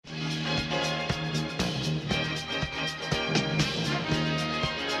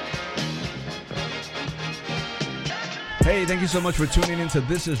Hey, thank you so much for tuning in to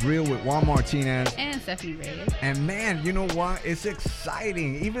This Is Real with Juan Martinez. And Stephanie Reyes. And man, you know what? It's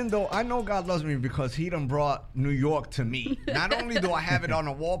exciting. Even though I know God loves me because he done brought New York to me. Not only do I have it on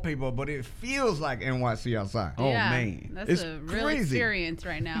a wallpaper, but it feels like NYC outside. Yeah, oh, man. That's it's a real crazy experience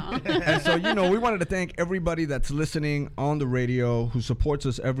right now. And so, we wanted to thank everybody that's listening on the radio, who supports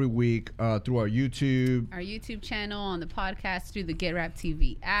us every week through our YouTube. Our YouTube channel, on the podcast, through the Get Rap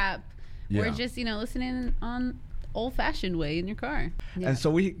TV app. Yeah. We're just, listening on old-fashioned way in your car. Yeah. And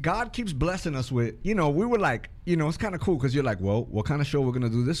so God keeps blessing us with, we were like, it's kind of cool because you're like, well, what kind of show we're going to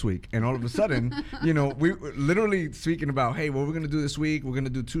do this week? And all of a sudden, we were literally speaking about, hey, what we're going to do this week, we're going to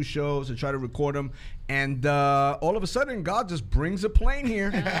do 2 shows and try to record them. And all of a sudden, God just brings a plane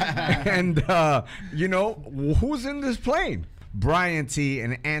here. And, who's in this plane? Bryann T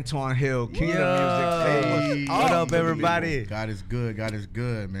and Antwoine Hill, Kingdom Music. Hey, what up, everybody? God is good. God is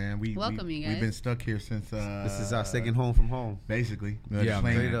good, man. Welcome, you guys. We've been stuck here since. This is our second home from home. Basically. Plane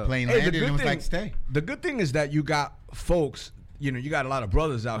landed and it was like, stay. The good thing is that you got folks. You got a lot of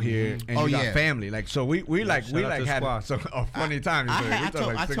brothers out here, and you got family. Like, so we had some funny times.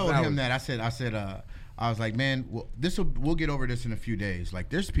 I told him that. I said. I was like, man, we'll get over this in a few days. Like,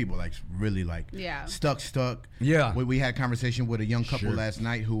 there's people like really like stuck. Yeah. We had a conversation with a young couple last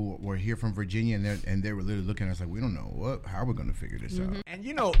night who were here from Virginia, and they were literally looking at us like, we don't know how we're gonna figure this out. And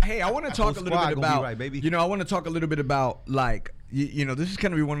hey, I want to talk a little bit about, I want to talk a little bit about like, this is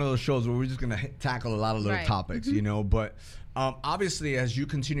gonna be one of those shows where we're just gonna tackle a lot of little topics, but obviously as you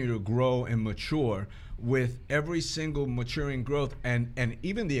continue to grow and mature, with every single maturing growth and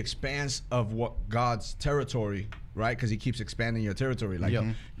even the expanse of what God's territory, right? Because he keeps expanding your territory, like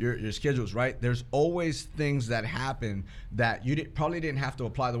your schedules, right? There's always things that happen that you probably didn't have to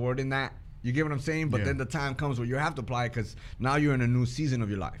apply the word in that. You get what I'm saying? But then the time comes where you have to apply it because now you're in a new season of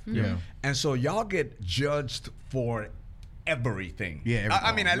your life. Yeah. And so y'all get judged for everything. Yeah,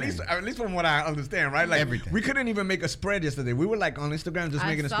 I mean, at least from what I understand, right? Like, everything. We couldn't even make a spread yesterday. We were like on Instagram just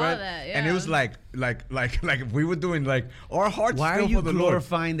making a spread, and it was like we were doing like our hearts. Why still are you for the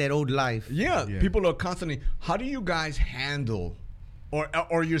glorifying that old life? Yeah, people are constantly. How do you guys handle?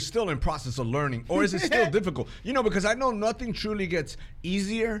 Or you're still in process of learning, or is it still difficult? Because I know nothing truly gets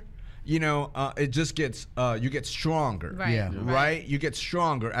easier. It just gets, you get stronger. Right. Yeah. Right? You get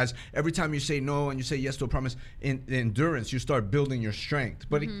stronger as every time you say no and you say yes to a promise, in endurance, you start building your strength.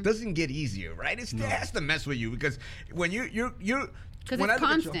 But it doesn't get easier, right? It still has to mess with you because when you're because it's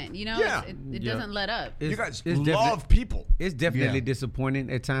constant, it doesn't let up. You guys love people. It's definitely disappointing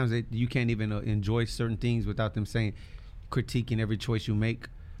at times that you can't even enjoy certain things without them critiquing every choice you make.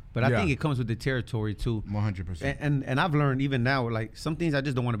 But I think it comes with the territory too. 100%. And I've learned even now, like some things I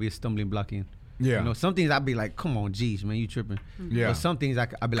just don't want to be a stumbling block in. Yeah. Some things I'd be like, come on, geez, man, you tripping. Yeah. But some things I'd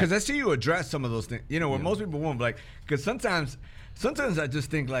be like, because I see you address some of those things. Where most people won't. Like, because sometimes I just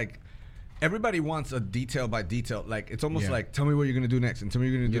think like everybody wants a detail by detail. Like it's almost like, tell me what you're gonna do next, and tell me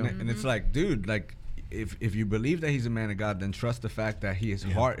what you're gonna do next. And it's like, dude, like. If you believe that he's a man of God, then trust the fact that his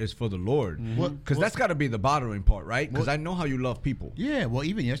heart is for the Lord. Because that's got to be the bothering part, right? Because I know how you love people. Yeah, well,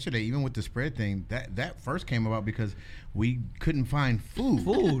 even yesterday, even with the spread thing, that first came about because we couldn't find food.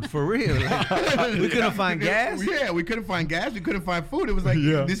 Food, for real. We couldn't find gas? Yeah, we couldn't find gas. We couldn't find food. It was like,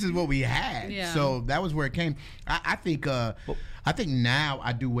 this is what we had. Yeah. So that was where it came. I think now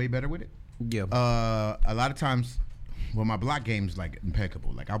I do way better with it. Yeah. A lot of times... Well, my block game's like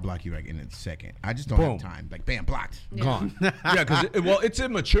impeccable. Like I'll block you like in a second. I just don't have time. Like bam, blocked, gone. Because it's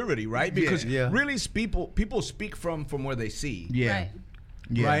immaturity, right? Because really, people speak from where they see. Yeah. Right.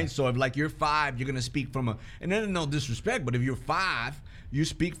 Yeah. Right. So if like you're 5, you're gonna speak from and then no disrespect, but if you're 5, you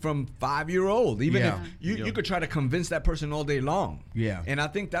speak from 5-year-old. Even if you could try to convince that person all day long. Yeah. And I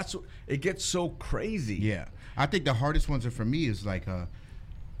think it gets so crazy. Yeah. I think the hardest ones are for me is like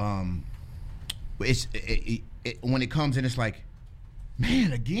when it comes in, it's like,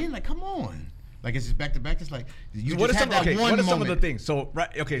 man, again, like, come on. Like, it's just back to back. It's like, you just had that one moment. What are some of the things? So,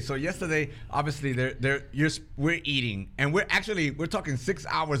 so yesterday, obviously, we're eating, and we're talking 6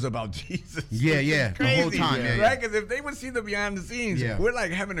 hours about Jesus. Yeah, crazy, the whole time. Right? Because if they would see the behind the scenes, we're like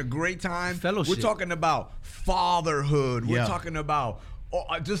having a great time. Fellowship. We're talking about fatherhood. We're talking about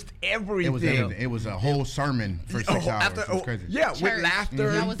just everything. It was a whole sermon for 6 hours. It was crazy. Yeah, church. with laughter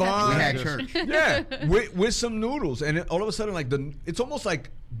and fun. We had church. Yeah, with some noodles, and all of a sudden, like it's almost like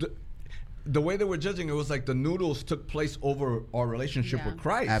the way that we're judging it was like the noodles took place over our relationship with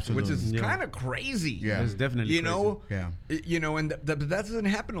Christ. Absolutely. Which is kind of crazy. Yeah, it's definitely crazy. Yeah, and that doesn't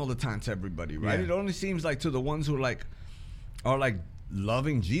happen all the time to everybody, right? It only seems like to the ones who are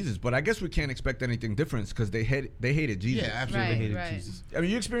loving Jesus, but I guess we can't expect anything different because they hated Jesus. Yeah, absolutely. They hated right. Jesus. I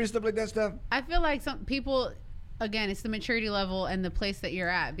mean, you experienced stuff like that, Steph? I feel like some people, again, it's the maturity level and the place that you're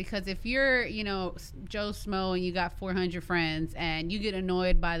at. Because if you're, Joe Smo and you got 400 friends and you get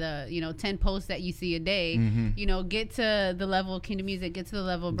annoyed by the, 10 posts that you see a day, get to the level of Kingdom Music, get to the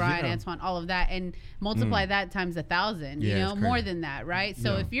level of Bryann, Antwoine, all of that, and multiply that times 1,000, more than that, right?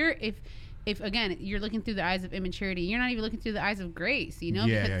 So if again, you're looking through the eyes of immaturity, you're not even looking through the eyes of grace, because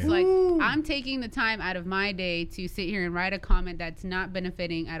it's like, I'm taking the time out of my day to sit here and write a comment that's not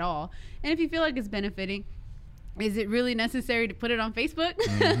benefiting at all. And if you feel like it's benefiting, is it really necessary to put it on Facebook?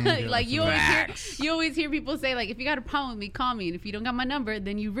 Like you always hear people say, like, if you got a problem with me, call me. And if you don't got my number,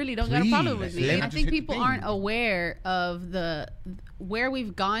 then you really don't got a problem with me. And I think people aren't aware of where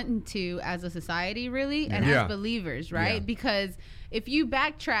we've gotten to as a society, really, and as believers, right? Because if you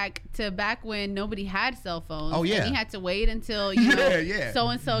backtrack to back when nobody had cell phones, and you had to wait until so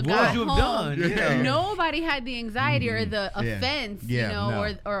and so got home, nobody had the anxiety or the offense,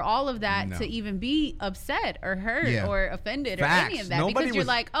 or all of that to even be upset or hurt or offended or any of that, because you're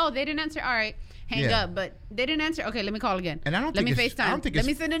like, oh, they didn't answer, all right, hang up, but they didn't answer, okay, let me call again, and let me FaceTime, let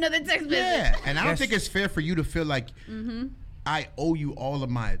me send another text message. And I don't think it's fair for you to feel like I owe you all of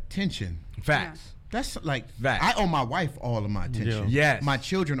my attention. Facts. That's like, I owe my wife all of my attention. Yes. My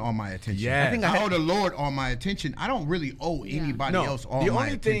children all my attention. Yes. I think I owe the Lord all my attention. I don't really owe anybody else all my attention. The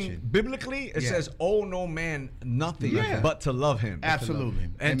only thing, biblically, it says, owe no man nothing but to love him. Absolutely.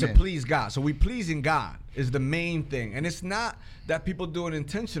 And to please God. So we pleasing God is the main thing. And it's not that people do it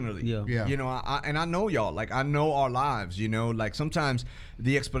intentionally. I know y'all. Like, I know our lives, like sometimes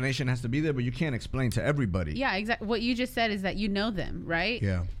the explanation has to be there, but you can't explain to everybody. Yeah, exactly. What you just said is that you know them, right?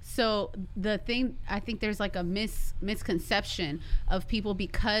 Yeah. So the thing, I think there's like a misconception of people,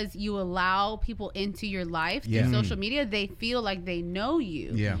 because you allow people into your life through social media, they feel like they know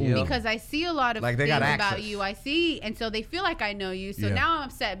you. Because I see a lot of things about you. I see, and so they feel like I know you. So now I'm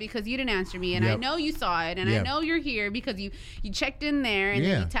upset because you didn't answer me, and I know you saw it, and I know you're here because you checked in there and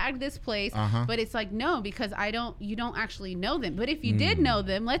then you tagged this place. But it's like, no, because you don't actually know them. But if you did know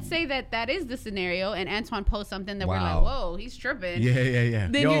them, let's say that is the scenario, and Antwoine posts something that we're like, whoa, he's tripping.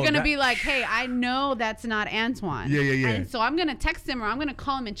 Then you're gonna be like, hey, I know that's not Antwoine. And so I'm gonna text him, or I'm gonna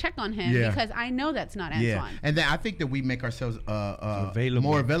call him and check on him, because I know that's not Antwoine. And then I think that we make ourselves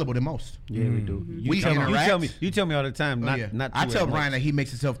more available than most. We do. You tell me all the time. Not I tell Bryann that he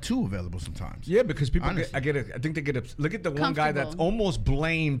makes himself too available sometimes. Yeah, because people I think they get look at the one guy that's almost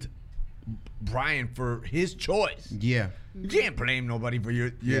blamed Bryann for his choice. You can't blame nobody for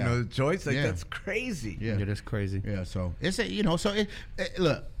your choice. Like, that's crazy. That's crazy. So it's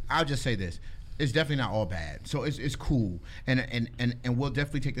look, I'll just say this. It's definitely not all bad. So it's cool. And we'll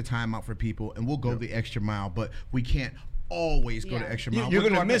definitely take the time out for people, and we'll go the extra mile, but we can't always go the extra mile. You're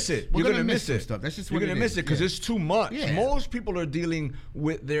gonna miss it. You're gonna miss it. Stuff. That's just you're what gonna miss it because it's too much. Most people are dealing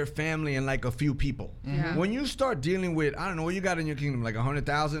with their family and like a few people. When you start dealing with, I don't know, what you got in your kingdom, like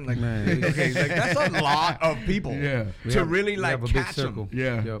 100,000, like okay, like that's a lot of people to really like catch them.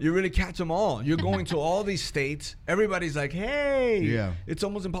 You really catch them all. You're going to all these states. Everybody's like, hey, it's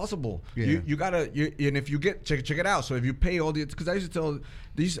almost impossible. You gotta, and if you get check it out. So if you pay all the, because I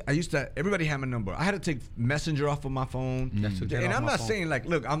used to everybody had my number. I had to take Messenger off of my phone. And I'm not saying like,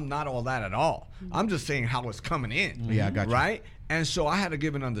 look, I'm not all that at all. I'm just saying how it's coming in. I got you. Right? And so I had to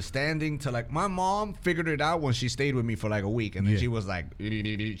give an understanding to, like, my mom figured it out when she stayed with me for like a week, and then she was like,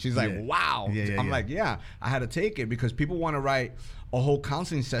 she's like, wow. I'm like, I had to take it because people want to write a whole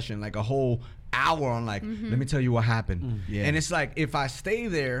counseling session, like a whole hour on like, let me tell you what happened. And it's like, if I stay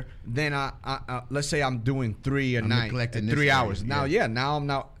there, then I let's say I'm doing 3 a night, 3 hours. Now, now I'm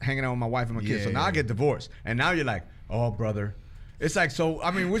not hanging out with my wife and my kids. So now I get divorced, and now you're like, oh, brother. It's like, so,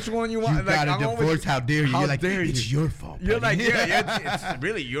 I mean, which one you want? You got a divorce, how dare you? You're like, it's your fault. You're like, it's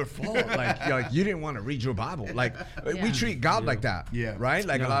really your fault. Like, you didn't want to read your Bible. Like, we treat God like that, right?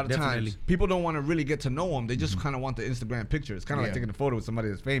 Like, a lot of times, people don't want to really get to know him. They just kind of want the Instagram picture. It's kind of like taking a photo with somebody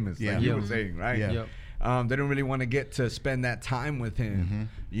that's famous, like you were saying, right? They don't really want to get to spend that time with him,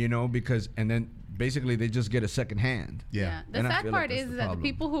 because, and then basically they just get a second hand. The sad part is that the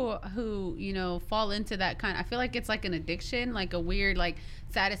people who fall into that kind, I feel like it's like an addiction, like a weird like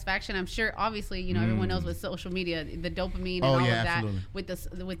satisfaction. I'm sure obviously everyone knows with social media, the dopamine and all of that with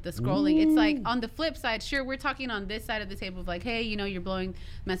the scrolling. It's like on the flip side, sure, we're talking on this side of the table of like, hey, you're blowing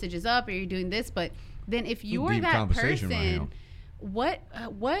messages up or you're doing this, but then if you're that person what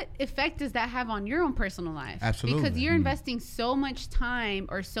effect does that have on your own personal life? Absolutely. Because you're investing so much time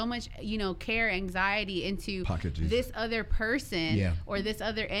or so much, care, anxiety into this other person or this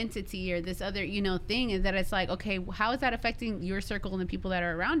other entity or this other, thing, is that it's like, okay, how is that affecting your circle and the people that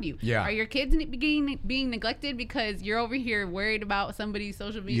are around you? Yeah. Are your kids being neglected because you're over here worried about somebody's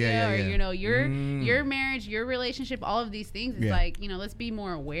social media or, your marriage, your relationship, all of these things? It's like, let's be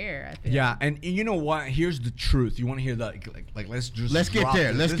more aware. I feel. Yeah. And you know what? Here's the truth. You want to hear that? Like let's get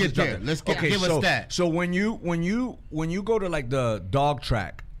there. Let's get there. Give us that. So when you go to like the dog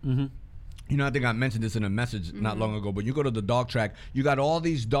track, I think I mentioned this in a message not long ago, but you go to the dog track, you got all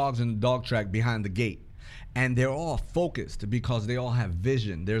these dogs in the dog track behind the gate. And they're all focused because they all have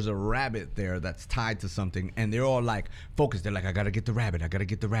vision. There's a rabbit there that's tied to something, and they're all like focused. They're like, I gotta get the rabbit. I gotta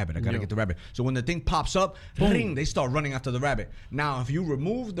get the rabbit. I gotta get the rabbit. So when the thing pops up, boom, they start running after the rabbit. Now, if you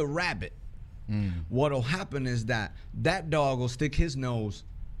remove the rabbit, what'll happen is that dog will stick his nose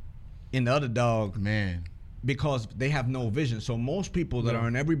in the other dog. Man. Because they have no vision. So most people that are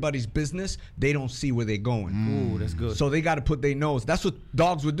in everybody's business, they don't see where they're going. Ooh, that's good. So they got to put their nose. That's what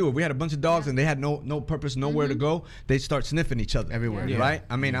dogs would do. If we had a bunch of dogs and they had no purpose, nowhere to go, they start sniffing each other. Everywhere. Yeah. Right?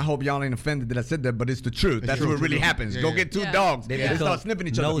 I mean, I hope y'all ain't offended that I said that, but it's the truth. That's what really happens. Go get two dogs. They start sniffing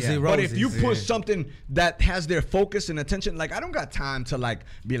each other. But if you push something that has their focus and attention, like I don't got time to like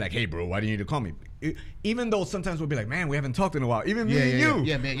be like, hey, bro, why do you need to call me? Even though sometimes we'll be like, man, we haven't talked in a while. Even me and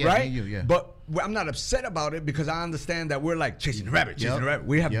you, right? Me and you, But I'm not upset about it because I understand that we're like chasing the rabbit.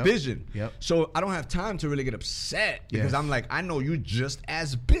 We have vision. So I don't have time to really get upset because I'm like, I know you just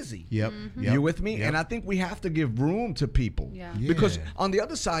as busy. You with me? And I think we have to give room to people. Because on the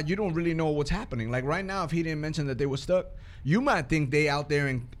other side, you don't really know what's happening. Like right now, if he didn't mention that they were stuck, you might think they out there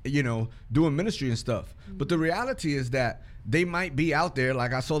and, doing ministry and stuff. But the reality is that they might be out there,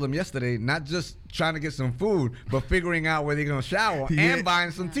 like I saw them yesterday, not just trying to get some food, but figuring out where they're going to shower and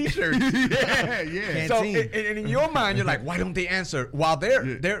buying some T-shirts. So in your mind, you're like, why don't they answer? While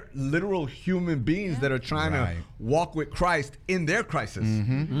they're literal human beings that are trying to walk with Christ in their crisis.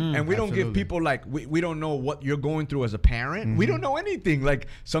 And we don't give people like, we don't know what you're going through as a parent. We don't know anything. Like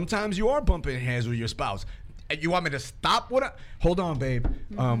sometimes you are bumping heads with your spouse. You want me to stop? Hold on, babe.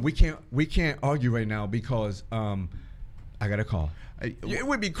 We can't argue right now because I got a call. It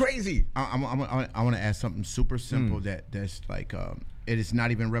would be crazy. I want to ask something super simple that's like it is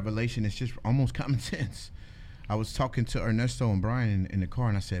not even revelation. It's just almost common sense. I was talking to Ernesto and Bryann in the car,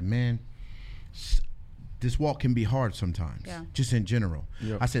 and I said, man, this walk can be hard sometimes. Just in general.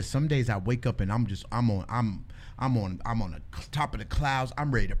 I said some days I wake up and I'm on the top of the clouds.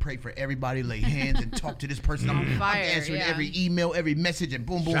 I'm ready to pray for everybody, lay hands and talk to this person. I'm answering every email, every message, and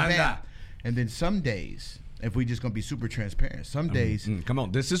boom, boom, bam. And then some days, if we just gonna be super transparent, some days, come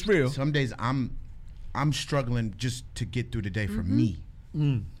on, this is real. Some days I'm struggling just to get through the day for me.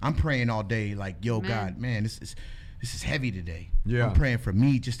 I'm praying all day, like, yo, God, man, this is heavy today. I'm praying for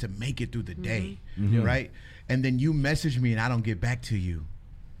me just to make it through the day, right? And then you message me and I don't get back to you.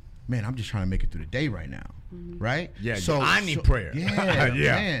 Man, I'm just trying to make it through the day right now, right? So I need prayer.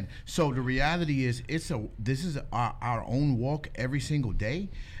 Man. So the reality is, this is our own walk every single day,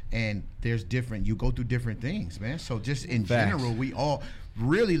 and you go through different things, man. So just in general, we all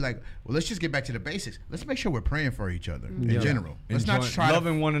really like. Well, let's just get back to the basics. Let's make sure we're praying for each other in general. Let's not try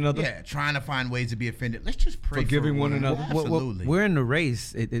loving one another. Trying to find ways to be offended. Let's just pray forgiving for one another. Absolutely. We're in the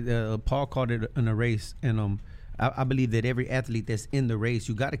race. Paul called it a race, and I believe that every athlete that's in the race,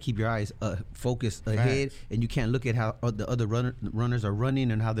 you got to keep your eyes focused ahead, and you can't look at how the other runners are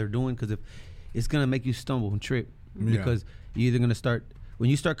running and how they're doing, because if it's gonna make you stumble and trip, because you're either gonna start. When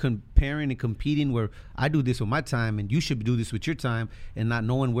you start comparing and competing, where I do this with my time and you should do this with your time, and not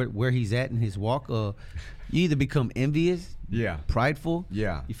knowing where he's at in his walk, you either become envious, prideful,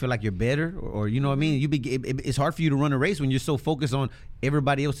 you feel like you're better, or you know what I mean. It's hard for you to run a race when you're so focused on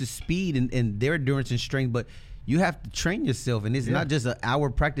everybody else's speed and their endurance and strength, but you have to train yourself, and it's not just an hour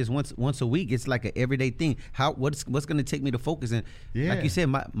practice once a week. It's like an everyday thing. What's going to take me to focus? And like you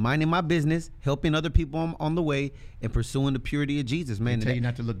said, minding my business, helping other people on the way, and pursuing the purity of Jesus, man. They tell you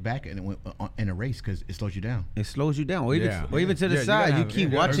not to look back in a race because it slows you down. It slows you down, or even to the side. You keep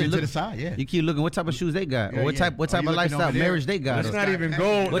watching. To the side, You keep looking what type of shoes they got, or what type of lifestyle, marriage they got. Let's not even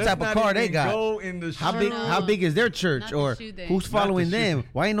go. What type of car they got? How big is their church, or who's following them?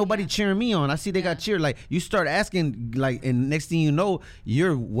 Why ain't nobody cheering me on? I see they got cheered. Like, you start asking, like, and next thing you know,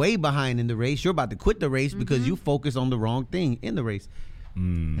 you're way behind in the race. You're about to quit the race because you focus on the wrong thing in the race.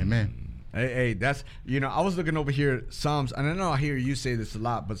 Amen. Hey, that's, I was looking over here, Psalms, and I know I hear you say this a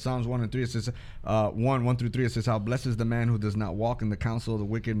lot, but Psalms 1 and 3, it says, 1 through 3, it says, how blessed is the man who does not walk in the counsel of the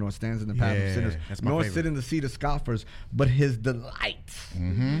wicked, nor stands in the path of sinners, nor sit in the seat of scoffers, but his delight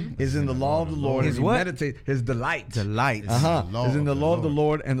is in the law of the Lord. His what? His delight. Delight. Is in the law of the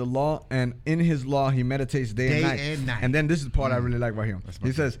Lord, and in his law he meditates day and night. And then this is the part I really like right here.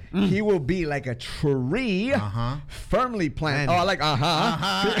 He says, he will be like a tree firmly planted. Oh, I like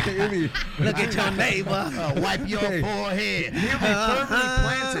Look at your neighbor. Wipe your forehead.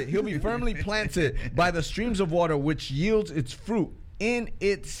 He'll be firmly planted by the streams of water, which yields its fruit in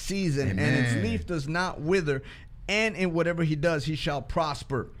its season, and its leaf does not wither, and in whatever he does, he shall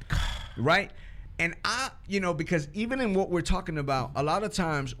prosper. Right? And because even in what we're talking about, a lot of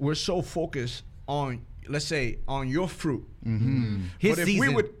times we're so focused on, let's say, on your fruit. His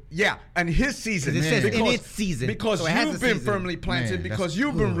season. And his season. It says in its season. Because so you've been firmly planted, because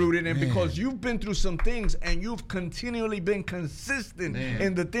you've been rooted, and because you've been through some things, and you've continually been consistent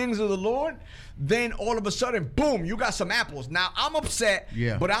in the things of the Lord, then all of a sudden, boom, you got some apples. Now, I'm upset,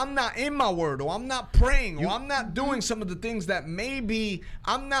 but I'm not in my word, or I'm not praying, or I'm not doing some of the things that maybe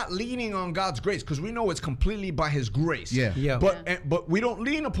I'm not leaning on God's grace, because we know it's completely by his grace. But we don't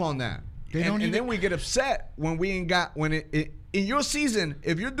lean upon that. And then we get upset when we ain't got, in your season,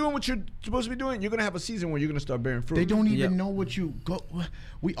 if you're doing what you're supposed to be doing, you're going to have a season where you're going to start bearing fruit. They don't even know what you go.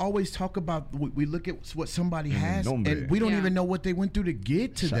 We always talk about, we look at what somebody has, and we don't even know what they went through to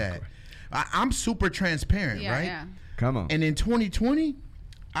get to that. I'm super transparent, right? Yeah. Come on. And in 2020,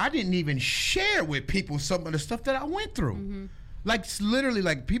 I didn't even share with people some of the stuff that I went through. Like literally,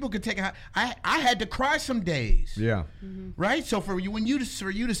 like people could take I had to cry some days. Yeah. Right? So for you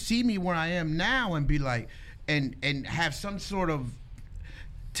to see me where I am now and be like, and have some sort of,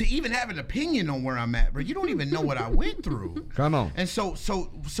 to even have an opinion on where I'm at, bro, you don't even know what I went through. Come on. And so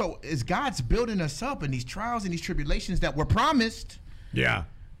as God's building us up in these trials and these tribulations that were promised. Yeah.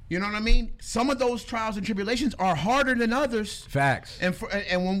 You know what I mean? Some of those trials and tribulations are harder than others. Facts. And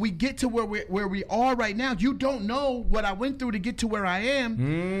when we get to where we are right now, you don't know what I went through to get to where I am.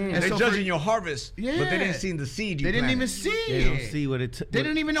 And they're judging your harvest, but they didn't see the seed you planted. They didn't even see it. They don't see what it took. They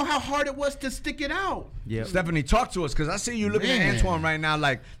didn't even know how hard it was to stick it out. Yeah. Stephanie, talk to us, because I see you looking at Antwoine right now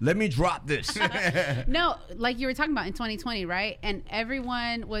like, let me drop this. No, like you were talking about in 2020, right? And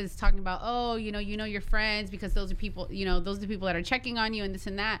everyone was talking about, you know your friends, because those are people, those are the people that are checking on you and this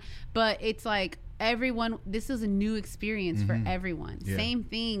and that. But it's like everyone, this is a new experience for everyone. Same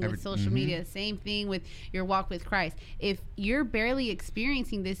thing with social media, same thing with your walk with Christ. If you're barely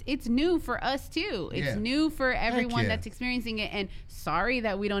experiencing this, it's new for us too. It's new for everyone that's experiencing it. And sorry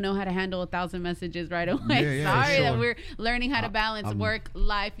that we don't know how to handle 1,000 messages right away. Sorry that we're learning how to balance work,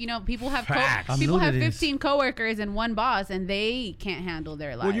 life. People have 15 coworkers and one boss, and they can't handle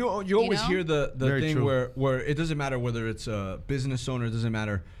their life. Well, you always hear the thing where it doesn't matter whether it's a business owner, it doesn't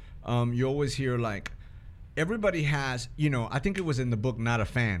matter. You always hear like, everybody has, I think it was in the book Not a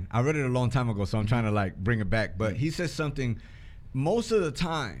Fan. I read it a long time ago, so I'm trying to like bring it back. But he says something, most of the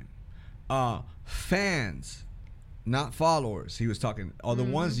time, fans, not followers, he was talking, are the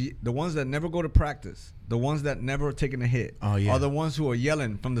ones that never go to practice, the ones that never taken a hit, are the ones who are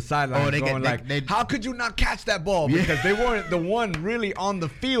yelling from the sidelines, how could you not catch that ball? Because they weren't the one really on the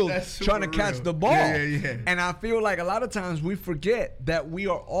field trying to catch the ball. And I feel like a lot of times we forget that we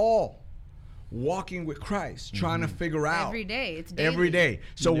are all walking with Christ, trying to figure out every day. It's daily. Every day.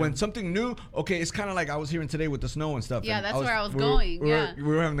 So when something new, it's kind of like I was hearing today with the snow and stuff. Yeah, and that's where I was going. We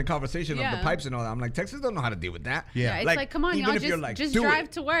were having the conversation of the pipes and all that. I'm like, Texas don't know how to deal with that. It's like come on, y'all, just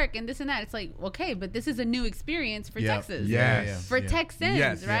drive to work and this and that. It's like, okay, but this is a new experience for Texas. For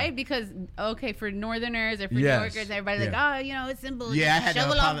Texans, right? Because for Northerners or for New Yorkers, everybody's like, it's simple. Yeah, I had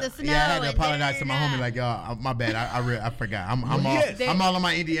shovel off the snow. Yeah, I had to apologize to my homie. Like, my bad. I forgot. I'm all on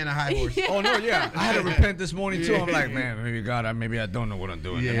my Indiana high horse. Oh no. Yeah, I had to repent this morning too. I'm like, man, maybe I don't know what I'm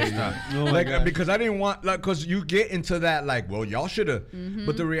doing. Because I didn't want, because you get into that like, well, y'all should have.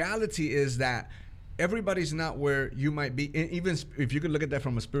 But the reality is that everybody's not where you might be. Even if you could look at that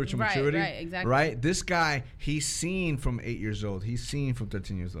from a spiritual maturity, right? This guy, he's seen from 8 years old. He's seen from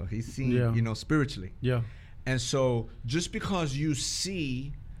 13 years old. He's seen, spiritually. Yeah. And so just because you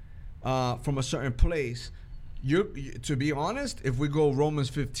see from a certain place, to be honest, if we go Romans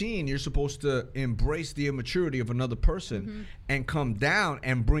 15, you're supposed to embrace the immaturity of another person and come down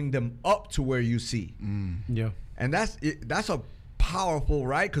and bring them up to where you see. Yeah. And that's a powerful,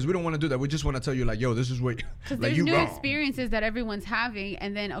 right? Because we don't want to do that. We just want to tell you, like, yo, this is what. Because there's new experiences that everyone's having,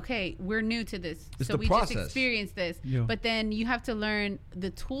 and then okay, we're new to this, so we just experienced this. Yeah. But then you have to learn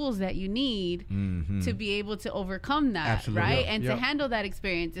the tools that you need to be able to overcome that, absolutely, right? And to handle that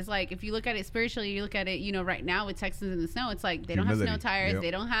experience. It's like if you look at it spiritually, you look at it, right now with Texans in the snow, it's like they don't have snow tires,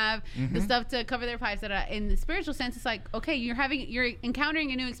 they don't have the stuff to cover their pipes. In the spiritual sense, it's like, okay, you're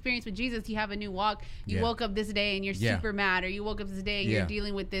encountering a new experience with Jesus. You have a new walk. You woke up this day and you're super mad, or you woke up this day and you're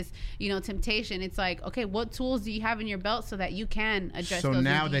dealing with this, temptation. It's like, okay, what tools do you have in your belt so that you can address those? So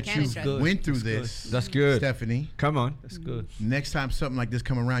now that you went through this, that's good, Stephanie. Come on, that's good. Next time something like this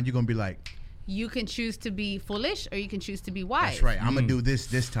come around, you're gonna be like, you can choose to be foolish or you can choose to be wise. That's right. I'm gonna do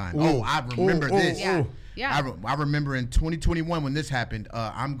this time. Ooh. I remember this. Yeah. I remember in 2021 when this happened.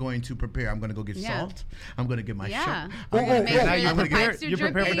 I'm going to prepare. I'm gonna go get salt. I'm gonna get my shirt. You're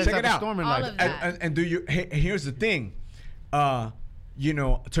prepared for this type of storm in life. And do you? Here's the thing.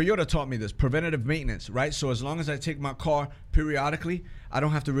 Toyota taught me this, preventative maintenance, right? So as long as I take my car periodically, I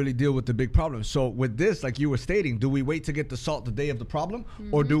don't have to really deal with the big problems. So with this, like you were stating, do we wait to get the salt the day of the problem,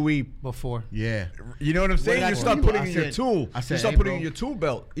 or do we before? Yeah, you know what I'm saying. You start putting in your tool. You start putting in your tool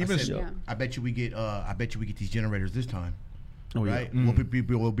belt. I bet you we get these generators this time. Oh, right,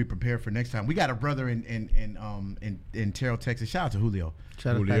 we'll be prepared for next time. We got a brother in Terrell, Texas. Shout out to Julio.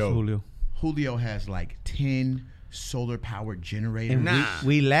 Julio has like 10 solar powered generator. And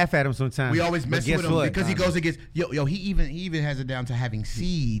we laugh at him sometimes. We always mess with him because he goes against he even has it down to having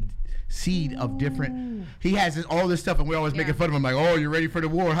seed of different. He has all this stuff, and we're always making fun of him, like, "Oh, you're ready for the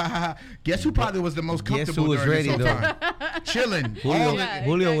war?" Ha ha ha. Guess who probably was the most comfortable? Guess who was ready though? Chilling.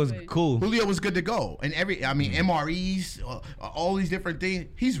 Julio was cool. Julio was good to go, and MREs, all these different things.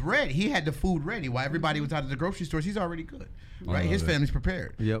 He's ready. He had the food ready while everybody was out of the grocery stores. He's already good. Right, his family's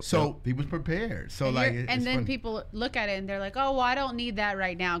prepared. So he was prepared. So and then people look at it and they're like, "Oh, well, I don't need that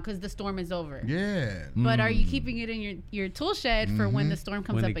right now because the storm is over." Yeah. But are you keeping it in your tool shed for when the storm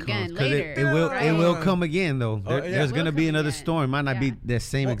comes up again later? It will come again though. There's gonna be another storm. Might not be the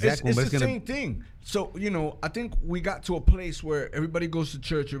same exact one, but it's the same thing. So I think we got to a place where everybody goes to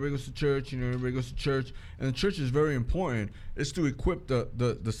church. Everybody goes to church. Everybody goes to church, and the church is very important. It's to equip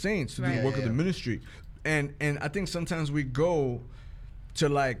the saints to do the work of the ministry. And I think sometimes we go to,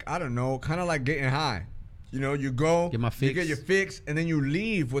 like, I don't know, kind of like getting high. You go, you get your fix, and then you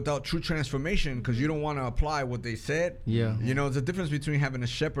leave without true transformation because you don't want to apply what they said. Yeah. There's a difference between having a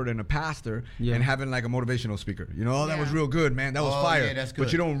shepherd and a pastor and having like a motivational speaker. That was real good, man. That was fire. Yeah, that's good.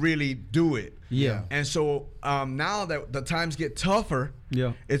 But you don't really do it. Yeah. And so now that the times get tougher,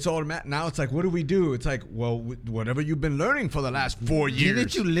 it's automatic. Now it's like, what do we do? It's like, well, whatever you've been learning for the last 4 years.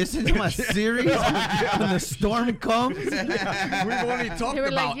 Didn't you listen to my series when the storm comes? We've only talked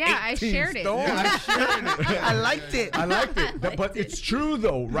about I shared it. I shared it. I liked it. But it's true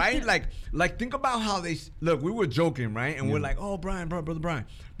though, right? Like think about how they look. We were joking, right? And we're like, oh, brother Bryann.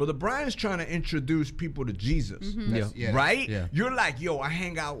 Brother Bryan's trying to introduce people to Jesus, right? Yeah. You're like, yo, I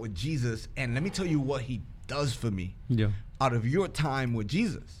hang out with Jesus, and let me tell you what he does for me. Yeah. Out of your time with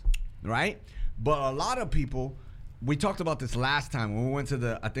Jesus, right? But a lot of people, we talked about this last time when we went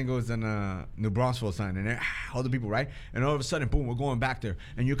to I think it was in New Braunfels sign, and all the people, right? And all of a sudden, boom, we're going back there,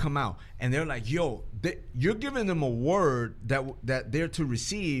 and you come out, and they're like, yo, you're giving them a word that they're to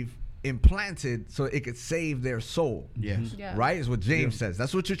receive, implanted so it could save their soul. Yes. Yeah. Right? Is what James says.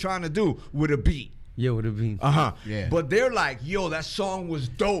 That's what you're trying to do with a beat. Yeah, with a beat. Yeah. But they're like, yo, that song was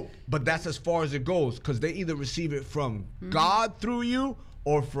dope, but that's as far as it goes because they either receive it from God through you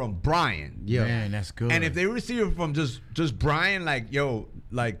or from Bryann. Yeah. Man, that's good. And if they receive it from just Bryann, like, yo,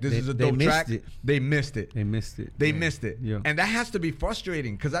 like this is a dope track, they missed it. They missed it. They missed it. Yeah. And that has to be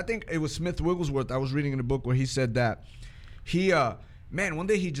frustrating because I think it was Smith Wigglesworth I was reading in a book where he said that he man, one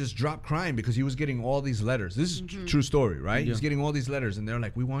day he just dropped crying because he was getting all these letters. This is true story, right? Yeah. He's getting all these letters, and they're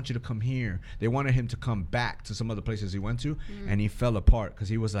like, we want you to come here. They wanted him to come back to some other places he went to, and he fell apart because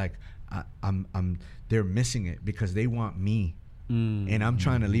he was like, they're missing it because they want me. And I'm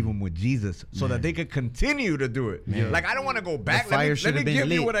trying to leave them with Jesus so that they could continue to do it. Man. Like, I don't want to go back. The fire let me give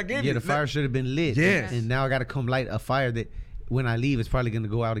lit. you what I gave you. Yeah, the fire should have been lit. Yes. And now I got to come light a fire that when I leave, it's probably going to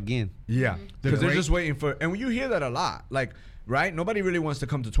go out again. Yeah. Because they're just waiting for, and you hear that a lot. Like, right? Nobody really wants to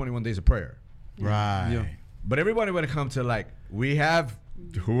come to 21 days of prayer. Right. Yeah. But everybody want to come to, like, we have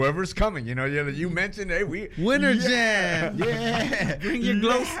whoever's coming. You mentioned, hey, Winter Jam. Yeah. Bring your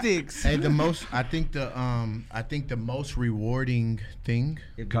glow sticks. Hey, I think the most rewarding thing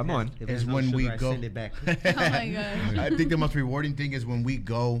is when we go. Send it back. Oh my God. I think the most rewarding thing is when we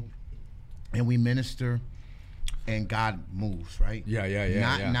go and we minister and God moves, right?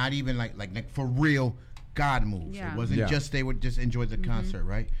 Yeah. Not even like for real. God moves. It wasn't just they would just enjoy the concert,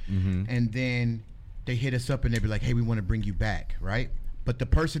 right? And then they hit us up and they'd be like, hey, we want to bring you back, right? But the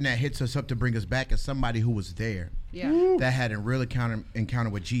person that hits us up to bring us back is somebody who was there. That had a real encounter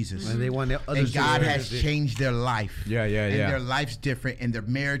with Jesus. And they want others, and God has changed their life. And their life's different, and their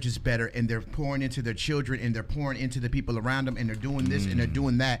marriage is better, and they're pouring into their children, and they're pouring into the people around them, and they're doing this and they're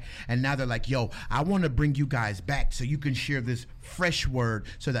doing that. And now they're like, yo, I want to bring you guys back so you can share this fresh word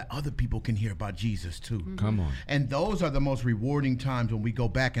so that other people can hear about Jesus too. Come on. And those are the most rewarding times when we go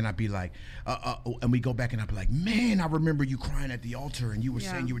back and I'd be like, man, I remember you crying at the altar and you were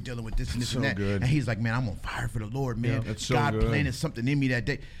saying you were dealing with this and this and that. Good. And he's like, man, I'm on fire for the Lord, man. That's so God good. planted something in me that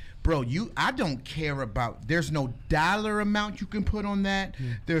day. Bro, I don't care about, there's no dollar amount you can put on that.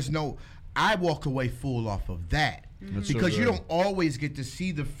 I walk away full off of that. Because you don't always get to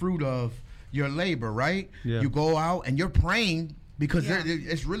see the fruit of your labor, right? You go out and you're praying because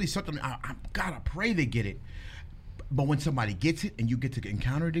it's really something, I gotta pray they get it. But when somebody gets it and you get to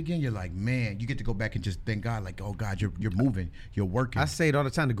encounter it again, you're like, man, you get to go back and just thank God, like, oh God, you're moving, you're working. I say it all the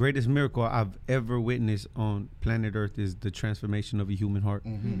time. The greatest miracle I've ever witnessed on planet Earth is the transformation of a human heart.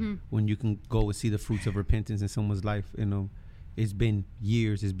 When you can go and see the fruits of repentance in someone's life. It's been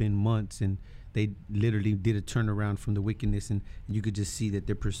years, it's been months, and they literally did a turnaround from the wickedness, and you could just see that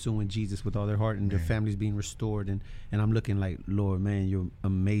they're pursuing Jesus with all their heart, and their family's being restored. And I'm looking like, Lord, man, you're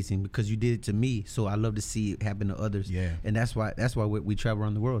amazing because you did it to me. So I love to see it happen to others. And that's why we travel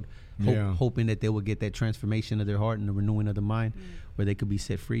around the world, hoping that they will get that transformation of their heart and the renewing of the mind, where they could be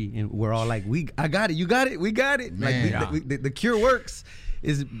set free. And we're all like, I got it, you got it, we got it. Man. Like the cure works.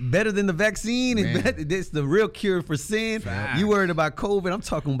 Is better than the vaccine. It's the real cure for sin. Fact. You worried about COVID. I'm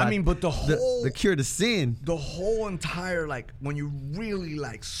talking about but the cure to sin. The whole entire, like, when you really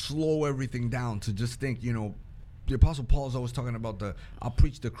like slow everything down to just think, the Apostle Paul is always talking about I'll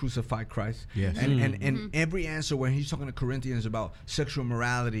preach the crucified Christ. Yes. And every answer when he's talking to Corinthians about sexual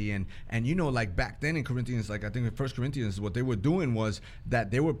morality and like back then in Corinthians, like I think in 1 Corinthians, what they were doing was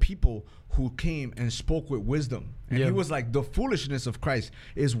that there were people who came and spoke with wisdom. And he was like, the foolishness of Christ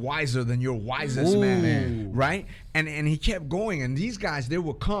is wiser than your wisest man. Right? And he kept going. And these guys, they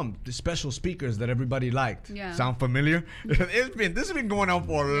would come, the special speakers that everybody liked. Sound familiar? This has been going on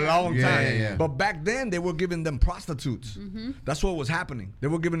for a long time. But back then, they were giving them prostitutes. That's what was happening. They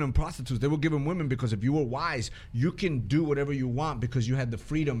were giving them prostitutes. They were giving women because if you were wise, you can do whatever you want because you had the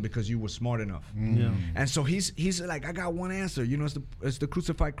freedom because you were smart enough. And so he's like, I got one answer. It's the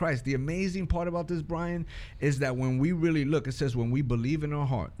crucified Christ. The amazing part about this, Bryann, is that when we really look, it says when we believe in our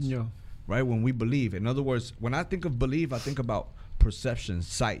hearts, right? When we believe. In other words, when I think of believe, I think about perception,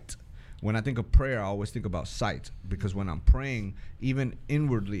 sight. When I think of prayer, I always think about sight, because when I'm praying, even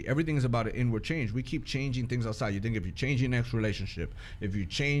inwardly, everything is about an inward change. We keep changing things outside. You think if you change your next relationship, if you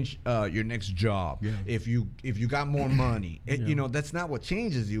change your next job, if you got more money, that's not what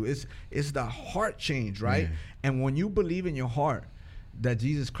changes you. It's the heart change, right? And when you believe in your heart that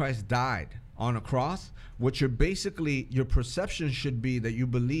Jesus Christ died on a cross, your perception should be that you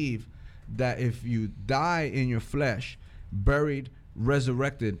believe that if you die in your flesh, buried,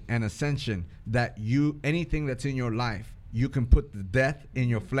 resurrected, and ascension, that anything that's in your life, you can put the death in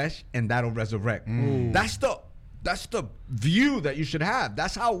your flesh and that'll resurrect. That's the view that you should have.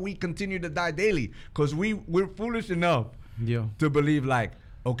 That's how we continue to die daily, because we're foolish enough to believe like,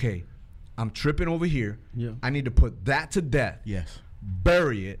 okay, I'm tripping over here. I need to put that to death.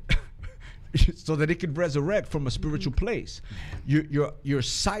 Bury it so that it could resurrect from a spiritual place. Your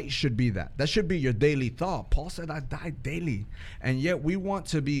sight should be that. That should be your daily thought. Paul said, I die daily. And yet we want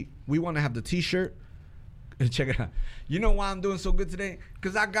to have the t-shirt. Check it out. You know why I'm doing so good today?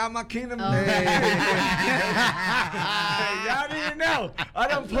 Because I got my kingdom. Y'all didn't know. I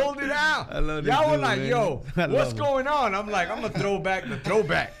done pulled it out. Y'all were like, yo, what's going on? I'm like, I'm going to throw back the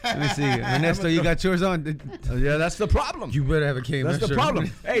throwback. Let me see. Ernesto, you got yours on? Yeah, that's the problem. You better have a kingdom. That's the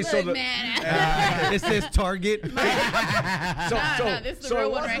problem. Hey, so it says Target. This is the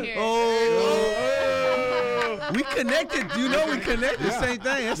real one right here. We connected. We connected. Same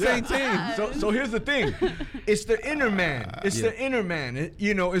thing. That's same team. So here's the thing. It's the inner man. The inner man.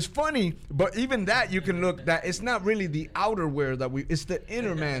 It's funny, but even that you can look that it's not really the outerwear it's the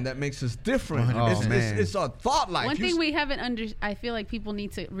inner man that makes us different. It's a thought life. One thing we haven't I feel like people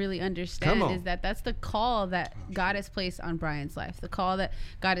need to really understand is that's the call that God has placed on Bryan's life, the call that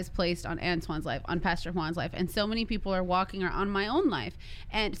God has placed on Antwoine's life, on Pastor Juan's life, and so many people are walking around on my own life,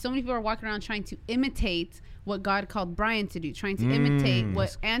 and so many people are walking around trying to imitate what God called Bryann to do, trying to imitate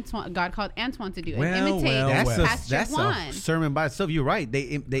what God called Antwoine to do, and imitate Pastor Juan. A sermon by itself. You're right.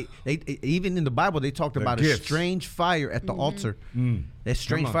 They even in the Bible they talked about a strange fire at the altar. That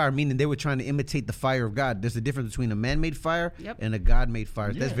strange fire, meaning they were trying to imitate the fire of God. There's a difference between a man-made fire and a God-made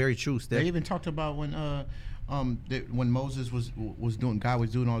fire. That's very true, Steph. They even talked about when Moses was doing, God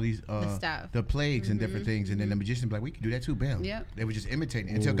was doing all these the plagues and different things, and then the magicians be like, we can do that too, bam. Yep. They were just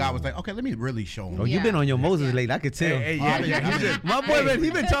imitating until God was like, okay, let me really show them. Oh, you've been on your Moses lately. I could tell. My boy, man,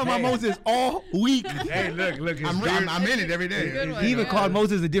 he been talking about Moses all week. Hey, look, I'm in it every day. He even called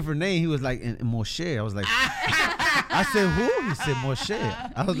Moses a different name. He was like, Moshe. I was like, I said, who? He said,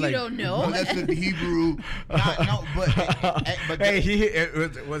 Moshe. I was you like, don't know. Well, that's the Hebrew. But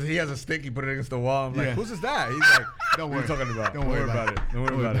he has a stick. He put it against the wall. I'm like, who's that? He's like, don't worry. What are you talking about? Don't worry about it. Don't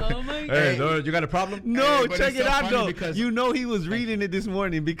worry about it. Oh my Hey, God. you got a problem? no, Hey, check it out though. Because You know he was reading it this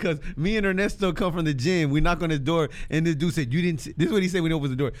morning because me and Ernesto come from the gym. We knock on his door and this dude said, "You didn't see," this is what he said when he opens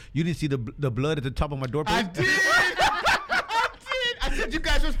the door. "You didn't see the blood at the top of my doorpost?" I did. I said you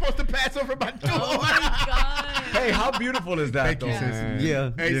guys were supposed to pass over my door. Oh my God. Hey, how beautiful is that? Thank you, sis.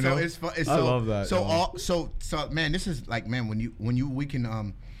 Yeah. Hey, You so know? it's fun. I love that. So man, this is like, man,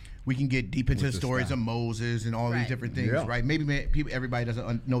 we can get deep into the stories of Moses and all these different things, right? Maybe everybody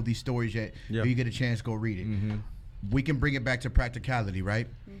doesn't know these stories yet. Yeah. But you get a chance, go read it. We can bring it back to practicality, right?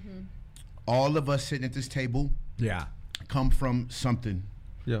 All of us sitting at this table come from something.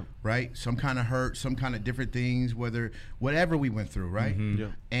 Yeah. Right? Some kind of hurt, some kind of different things, whatever we went through, right? Yeah.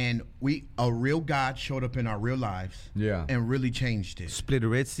 And a real God showed up in our real lives and really changed it. Split the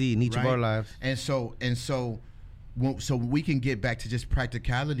Red Sea in each of our lives. And so we can get back to just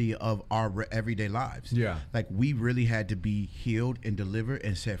practicality of our everyday lives. Yeah. Like we really had to be healed and delivered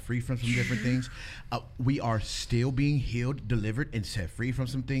and set free from some different things. We are still being healed, delivered, and set free from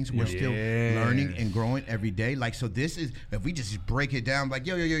some things. We're still learning and growing every day. Like, so this is, if we just break it down, like,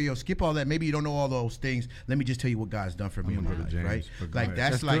 yo, skip all that. Maybe you don't know all those things. Let me just tell you what God's done for me in my life, right? Like,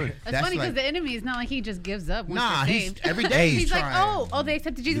 that's funny because the enemy is not like he just gives up once you're saved. Every day he's trying. like, oh, they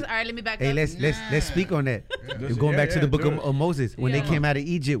accepted Jesus. All right, let me back up. Hey, let's speak on that. Going back to the book of Moses, when they came out of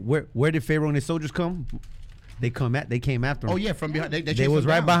Egypt, where did Pharaoh and his soldiers come? They came after them. Oh yeah, from behind. They was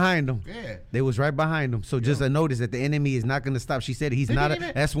right behind them. Yeah, they was right behind them. So just a notice that the enemy is not going to stop. She said he's not.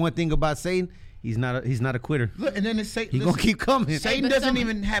 That's one thing about Satan. He's not a quitter. Look, and then it's Satan. He's gonna keep coming. Satan doesn't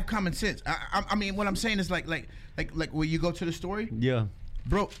even have common sense. I mean, what I'm saying is like when you go to the story. Yeah,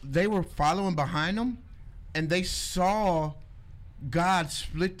 bro, they were following behind them, and they saw God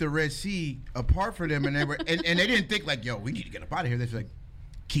split the Red Sea apart for them, and they were and they didn't think like, yo, we need to get up out of here. They're like,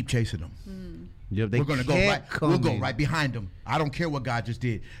 keep chasing them. Yeah, we're gonna go right. We'll go right behind them. I don't care what God just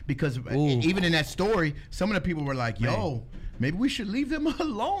did, because even in that story, some of the people were like, yo, maybe we should leave them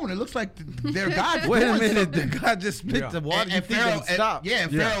alone. It looks like their God. Wait a minute, the God just split the water. And Pharaoh,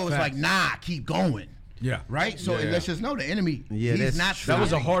 Pharaoh was like, nah, keep going. Yeah. Right. So let's just know the enemy. Yeah, he's not. That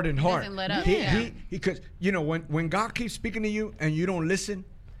was a hardened heart. Doesn't let up. He could, when God keeps speaking to you and you don't listen,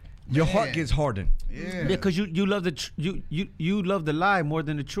 your heart gets hardened. Yeah. Because you love you love the lie more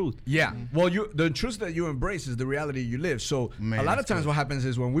than the truth. Yeah. Well, the truth that you embrace is the reality you live. So a lot of times what happens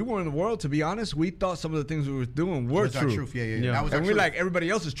is when we were in the world, to be honest, we thought some of the things we were doing were true. Our truth. Yeah. That was our and truth. we like everybody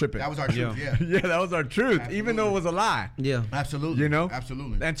else is tripping. That was our truth. Yeah. Yeah, that was our truth, even though it was a lie. Yeah. Absolutely. You know?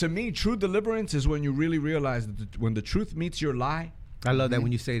 Absolutely. And to me, true deliverance is when you really realize that when the truth meets your lie. I love that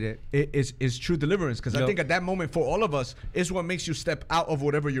when you say that. It's true deliverance, because I think at that moment for all of us, it's what makes you step out of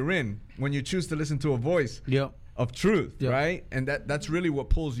whatever you're in when you choose to listen to a voice of truth, right? And that's really what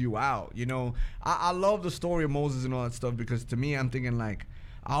pulls you out. You know, I love the story of Moses and all that stuff, because to me, I'm thinking like,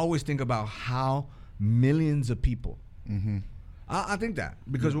 I always think about how millions of people. I think that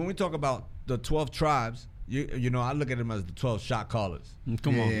because when we talk about the 12 tribes, you know, I look at them as the 12 shot callers.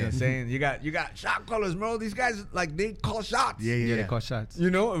 Come on, you know what I'm saying? You got shot callers, bro. These guys, like, they call shots. Yeah, they call shots.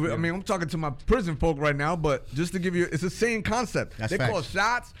 You know, I mean, I'm talking to my prison folk right now, but just to give you, it's the same concept. That's they facts. call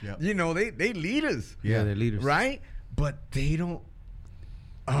shots. Yep. You know, they leaders. Yeah, they're leaders, right? But they don't.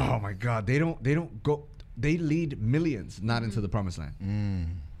 Oh my God, they don't go. They lead millions not into the promised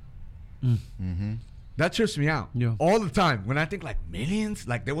land. That trips me out all the time when I think like millions.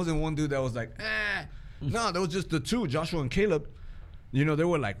 Like there wasn't one dude that was like, no, there was just the two, Joshua and Caleb. You know, they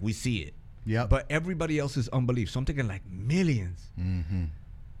were like, we see it. Yeah. But everybody else is unbelief. So I'm thinking like millions.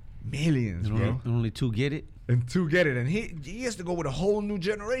 Millions, and bro. Only two get it. And two get it. And he has to go with a whole new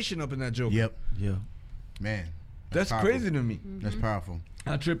generation up in that joke. Yep. Yeah. Man. That's crazy to me. That's powerful.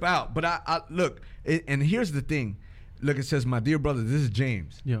 I trip out. But I look, and here's the thing. look, it says, my dear brother, this is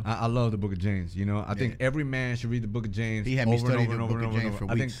James. Yeah. I love the book of James. You know, I think every man should read the book of James. He had me study the book of James for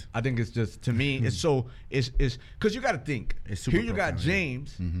weeks. I think it's just, to me, it's because you got to think. Here you got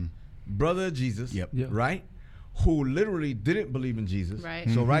James, brother of Jesus, right? Who literally didn't believe in Jesus. Right.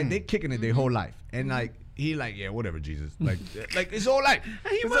 So, right, they kicking it their whole life. And, like, he like, yeah, whatever, Jesus. Like his whole life.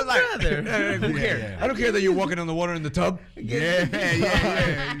 He's my brother. Who cares? I don't care that you're walking on the water in the tub. Yeah.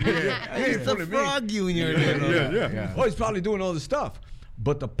 I used to frog you in your yeah. Oh, he's probably doing all this stuff.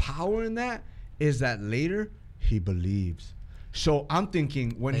 But the power in that is that later he believes. So I'm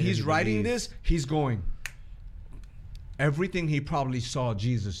thinking when he's writing this, he's going, everything he probably saw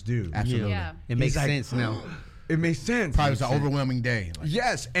Jesus do. Absolutely. Yeah. It makes sense now. It makes sense. Probably was an overwhelming day.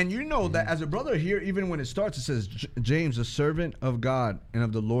 Yes, and you know that as a brother here, even when it starts, it says, James, a servant of God and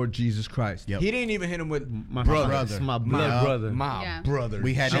of the Lord Jesus Christ. Yep. He didn't even hit him with brother. My blood brother. My brother.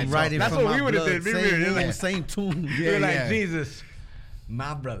 We had that. That's what we would have did. Same tune. You're like, Jesus,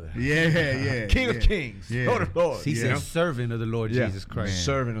 my brother. Yeah. King of kings. Lord of lords. He said servant of the Lord Jesus Christ. Man.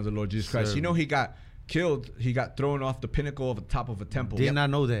 Servant of the Lord Jesus Christ. You know, he got killed. He got thrown off the pinnacle of the top of a temple. Did not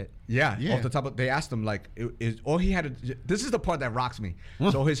know that. Yeah, off the top of, they asked him like, all he had to, this is the part that rocks me.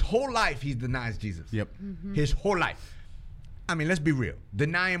 So his whole life he denies Jesus. Yep. His whole life. I mean, let's be real.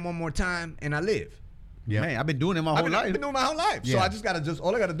 Deny him one more time and I live. Yeah, man, I've been doing it my whole life. I've been doing my whole life. So I just gotta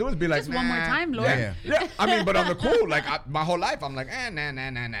all I gotta do is be like, just one more time, Lord. Yeah. I mean, but on the cool, like my whole life, I'm like,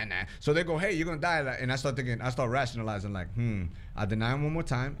 nah. So they go, hey, you're gonna die, and I start thinking, I start rationalizing, like, I deny him one more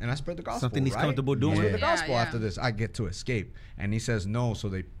time, and I spread the gospel. Something he's comfortable doing. I spread the gospel after this. I get to escape, and he says no, so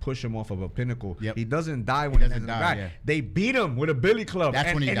they push him off of a pinnacle. Yep. He doesn't die when he doesn't die. Yeah. They beat him with a billy club.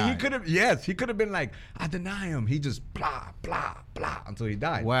 That's when he died. He could have been like, I deny him. He just blah until he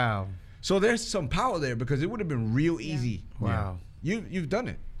died. Wow. So there's some power there because it would have been real easy. Wow. You've done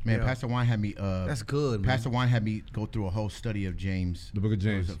it. Man, Pastor Juan had me. That's good. Pastor Juan had me go through a whole study of James. The book of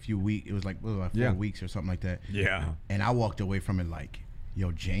James. It was a few weeks. It was like 4 weeks or something like that. Yeah. And I walked away from it like,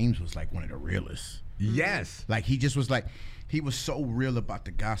 yo, James was like one of the realists. Yes. Like he just was like, he was so real about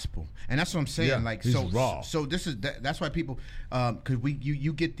the gospel, and that's what I'm saying. Yeah, like he's so raw. So this is that's why people, because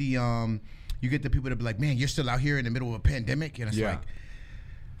you get the people that be like, man, you're still out here in the middle of a pandemic, and it's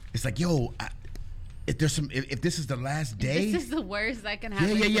like, yo. If this is the last day, this is the worst that can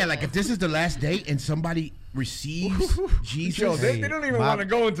happen. Yeah. Like if this is the last day and somebody receives Jesus, yo, they don't even want to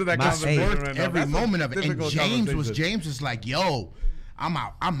go into that conversation right now. Every moment of it. And James was like, yo, I'm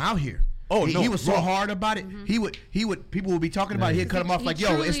out here. Oh, he was so hard about it. He would people would be talking about it. He'd cut him off like,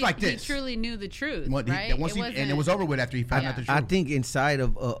 yo, it's like this. He truly knew the truth, right? And it was over with after he found out the truth. I think inside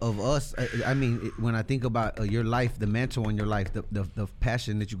of us, I mean, when I think about your life, the mantle on your life, the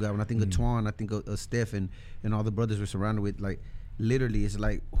passion that you got. When I think of Twan, I think of Steph and all the brothers we're surrounded with. Like, literally, it's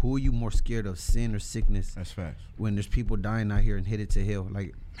like, who are you more scared of, sin or sickness? That's facts. When there's people dying out here and headed to hell,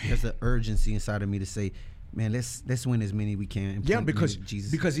 like, there's an urgency inside of me to say, man, let's win as many we can.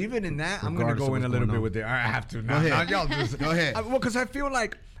 Because even in that, I'm gonna go in a little bit with it. I have to. Go ahead. Y'all just, go ahead. Well, because I feel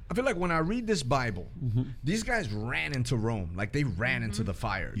like when I read this Bible, these guys ran into Rome, like they ran into the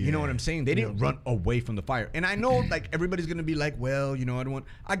fire. You know what I'm saying? They didn't run away from the fire. And I know, like, everybody's gonna be like, well, you know,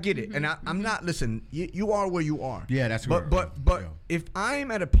 I get it, and I'm not. Listen, you are where you are. Yeah, that's but if I'm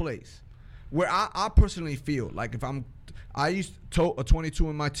at a place where I personally feel like I used to a 22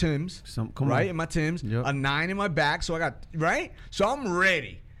 in my Timbs, in my Timbs, a 9 in my back, so I got so I'm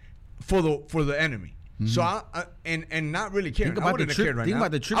ready for the enemy. So I and not really caring. Think about the trip. Think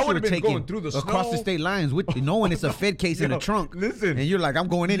about the trips you were taking across the state lines with knowing it's a Fed case in the trunk. Listen, and you're like, I'm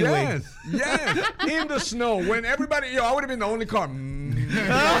going anyway. Yes, in the snow when everybody. I would have been the only car.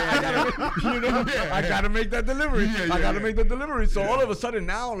 I gotta make that delivery. I gotta make the delivery. So all of a sudden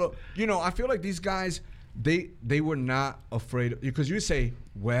now, I feel like these guys. They were not afraid because you say,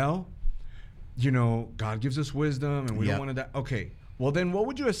 well, God gives us wisdom and we don't want to die. Okay, well then what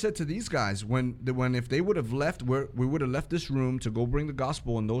would you have said to these guys when if they would have left, we would have left this room to go bring the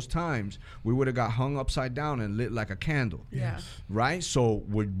gospel in those times, we would have got hung upside down and lit like a candle. Yes. Right? So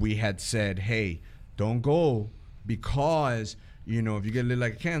we had said, hey, don't go because if you get lit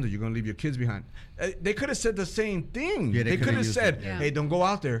like a candle, you're going to leave your kids behind. They could have said the same thing. Yeah, they could have said, hey, don't go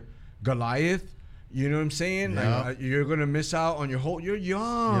out there. Goliath. You know what I'm saying? Yeah. Like, you're gonna miss out on you're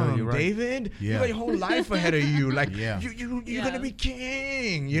young, you're right. David. You got your whole life ahead of you. Like you're gonna be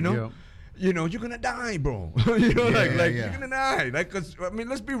king. You're gonna die, bro. You're gonna die. Like, cause I mean,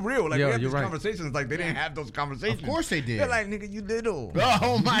 let's be real. Like we have these conversations. Like they didn't have those conversations. Of course they did. They're like, nigga, you little.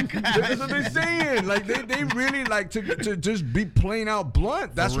 Oh my God. That's what they're saying. Like they really like to just be plain out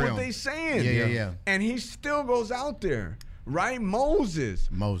blunt. That's what they saying. Yeah. And he still goes out there. right? Moses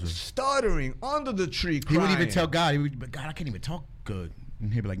stuttering under the tree crying. He wouldn't even tell God, but God, I can't even talk good.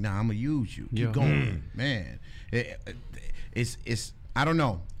 And he'd be like, nah, I'm going to use you. Keep going. Man, it's I don't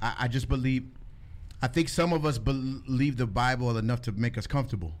know. I just believe, I think some of us believe the Bible enough to make us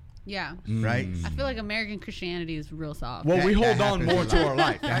comfortable. Yeah. Right? I feel like American Christianity is real soft. Well, we hold on more to our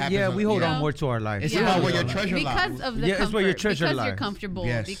life. We hold on more to our life. It's about where your treasure lies. Because of the comfort. It's where your treasure lies. Because you're comfortable.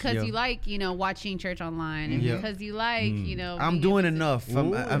 Yes. Because you like, watching church online. And because you like, I'm doing enough.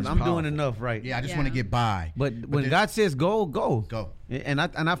 I'm doing enough, right? Yeah, I just want to get by. But when God says go, go. And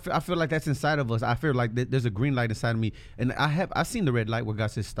I feel like that's inside of us. I feel like there's a green light inside of me, and I've seen the red light where God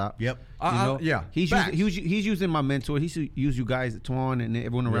says stop. Yep. He's using my mentor. He's used you guys, Juan, and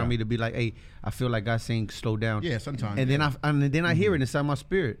everyone around me to be like, hey, I feel like God's saying slow down. Yeah, sometimes. And then I hear it inside my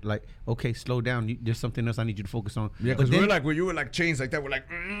spirit, like, okay, slow down. There's something else I need you to focus on. Yeah, because we're like, when you were like chains like that, we're like.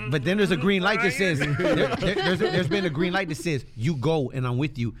 But then there's a green light that says, there's been a green light that says, you go and I'm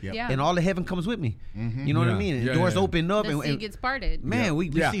with you, and all of heaven comes with me. You know what I mean? And doors open up, the sea gets parted. Man,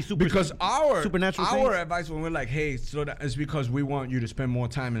 we see supernatural our advice when we're like, hey, slow down, is because we want you to spend more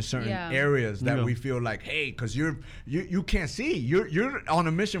time in certain areas that we feel like, hey, because you can't see, you're on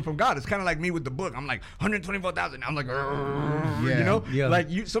a mission from God. It's kind of like me with the book. I'm like 124,000. I'm like,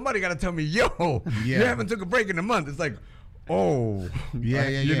 like somebody got to tell me, yo, you haven't took a break in a month. It's like, oh,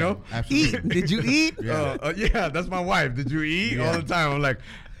 you know, absolutely. Eat. Did you eat? Yeah, that's my wife. Did you eat? All the time. I'm like,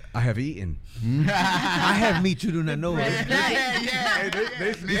 I have eaten. I have meat you do not know. Did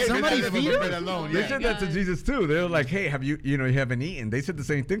somebody feed him? They said that to Jesus too. They were like, hey, have you haven't eaten? They said the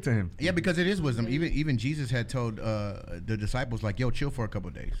same thing to him. Yeah, because it is wisdom. Even Jesus had told the disciples, like, yo, chill for a couple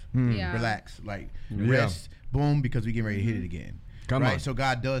of days. Relax. Like, rest, boom, because we getting ready to hit it again. Come on. So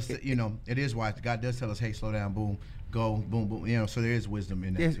God does, it is wise. God does tell us, hey, slow down, boom. Go, boom, boom. So there is wisdom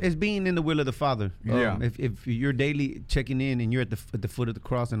in that. It's being in the will of the Father. If you're daily checking in and you're at the foot of the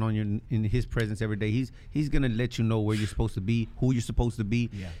cross and in His presence every day, He's gonna let you know where you're supposed to be, who you're supposed to be,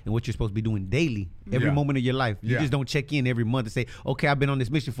 and what you're supposed to be doing daily, every moment of your life. You just don't check in every month and say, okay, I've been on this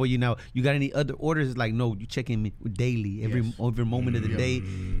mission for you now. You got any other orders? It's like, no, you check in daily, every moment of the day.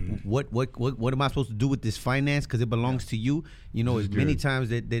 What am I supposed to do with this finance? Because it belongs to you. As many times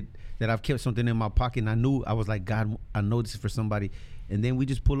that I've kept something in my pocket and I knew, I was like, God, I know this is for somebody. And then we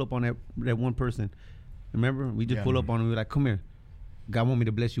just pull up on that one person. Remember? We just pull up on them. We're like, come here. God want me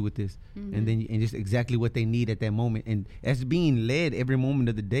to bless you with this. And then just exactly what they need at that moment. And as being led every moment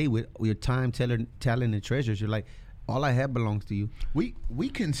of the day with your time, talent, and treasures, you're like, all I have belongs to you. We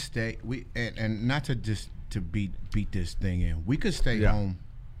can stay, and not to just to beat this thing in. We could stay home,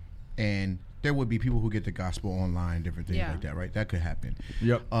 and there would be people who get the gospel online, different things like that, right? That could happen.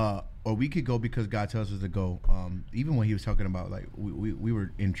 Yep. Or we could go because God tells us to go. Even when He was talking about, like, we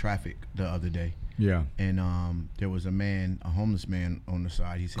were in traffic the other day. Yeah. And there was a homeless man on the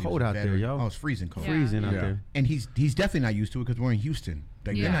side. He said cold out there, yo. Oh, it's freezing cold. Freezing out there. And he's definitely not used to it because we're in Houston.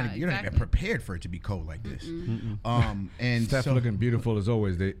 Like, you're not prepared for it to be cold like this. And Steph looking beautiful as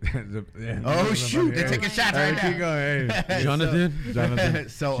always. Oh shoot, they're taking shots right now. Keep going. Hey. Jonathan.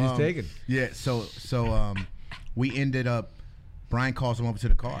 So she's taken. Yeah. So we ended up. Bryann calls him over to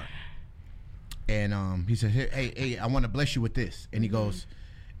the car, and he said, "Hey, I want to bless you with this." And he goes,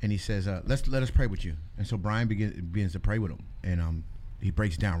 and he says, "Let us pray with you." And so Bryann begins to pray with him, and he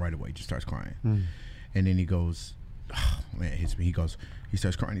breaks down right away, just starts crying, and then he goes, "Oh man," he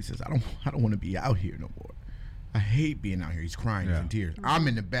starts crying. He says, "I don't want to be out here no more. I hate being out here." He's crying, he's in tears. I'm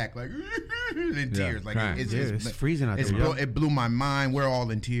in the back, like in tears, like it's freezing out there. It blew my mind. We're all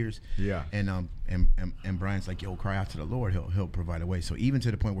in tears. Yeah. And Bryan's like, yo, cry out to the Lord. He'll provide a way. So even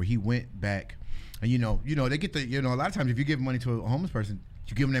to the point where he went back, and they get the a lot of times if you give money to a homeless person,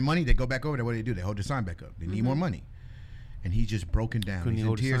 you give them their money, they go back over there. What do? They hold the sign back up. They need more money, and he's just broken down. He's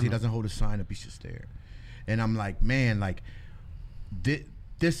in tears. He doesn't hold the sign up. He's just there, and I'm like, man, like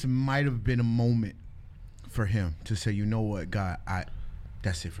this might have been a moment for him to say, you know what, God,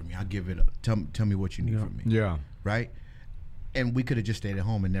 that's it for me. I'll give it up. Tell me what you need from me. Yeah. Right? And we could have just stayed at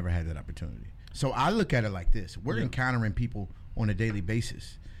home and never had that opportunity. So I look at it like this. We're encountering people on a daily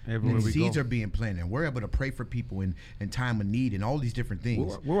basis. And seeds are being planted. And we're able to pray for people in time of need and all these different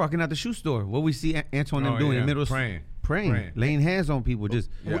things. We're walking out the shoe store. What we see Antwoine them doing in the middle of praying, laying hands on people. Just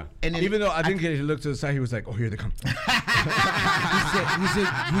and even though I think he looked to the side, he was like, "Oh, here they come." he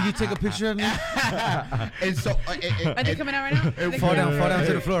said, "Will you take a picture of me?" And so, are they coming out right now? Fall down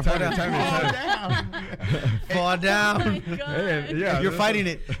to the floor. Fall down. Fall down. Oh You're fighting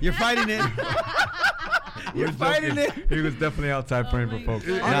it. You're fighting it. You're fighting it. He was definitely outside praying for folks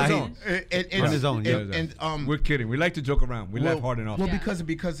on his own. And we're kidding. We like to joke around. We laugh hard and often. Well,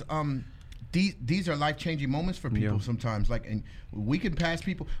 because these are life-changing moments for people sometimes. Like, and we can pass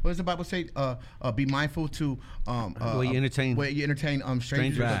people. What does the Bible say? Be mindful to where you entertain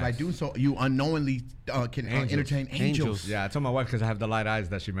strangers. By doing so, you unknowingly can entertain angels. Yeah, I told my wife because I have the light eyes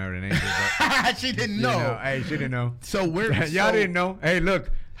that she married an angel. But, she didn't know. Hey, she didn't know. So we're y'all didn't know. Hey,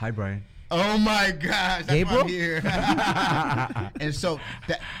 look. Hi, Bryann. Oh my gosh, that's why I'm here. And so,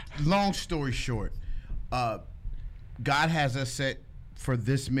 long story short, God has us set for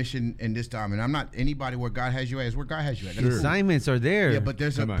this mission and this time, and I'm not anybody where God has you at. Is where God has you at. The assignments are there. Yeah, but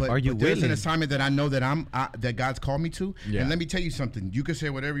there's there's an assignment that I know that that God's called me to. Yeah. And let me tell you something. You can say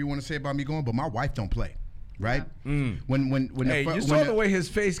whatever you want to say about me going, but my wife don't play. Right? Yeah. You saw the way his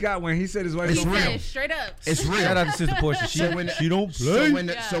face got when he said his wife. It's real. Straight up. It's real. Shout out to Sister Portia. She don't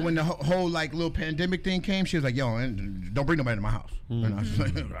play. So when the whole like little pandemic thing came, she was like, "Yo, don't bring nobody to my house." And I was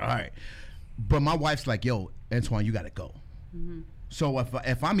like, "All right." But my wife's like, "Yo, Antwoine, you got to go." Mm-hmm. So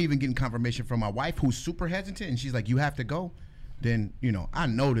if I'm even getting confirmation from my wife, who's super hesitant, and she's like, "You have to go," then I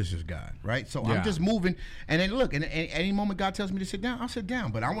know this is God, right? So I'm just moving, and then look, and any moment God tells me to sit down, I'll sit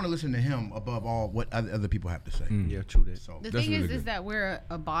down. But I want to listen to Him above all what other people have to say. Yeah, true that. So the thing is that we're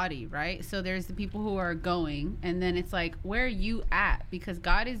a body, right? So there's the people who are going, and then it's like, where are you at? Because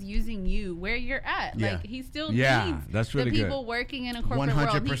God is using you where you're at. Yeah. Like He still needs that's really the people working in a corporate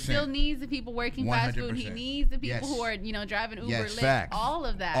 100%. World. He still needs the people working 100%. Fast food. He needs the people who are driving Uber, Lyft, all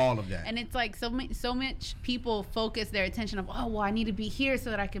of that. And it's like so much people focus their attention of, oh, well, I need to be here so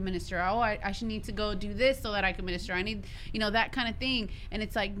that I can minister. Oh, I should need to go do this so that I can minister. I need, that kind of thing. And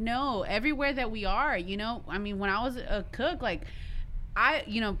it's like, no, everywhere that we are, I mean, when I was a cook, like,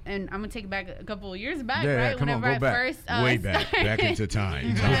 and I'm gonna take it back a couple of years back, right? Yeah, whenever I first way back into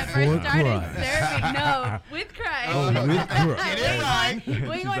time. When I first started serving, with Christ. Oh, with Christ. Get it right. We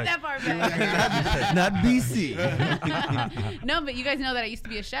ain't going that far back. Not BC. No, but you guys know that I used to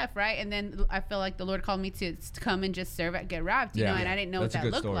be a chef, right? And then I feel like the Lord called me to come and just serve at Get Wrapped, and I didn't know what that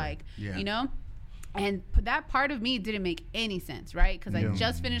looked like, And that part of me didn't make any sense, right? Because I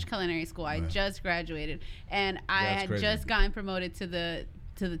just finished culinary school, I just graduated, and I had just gotten promoted to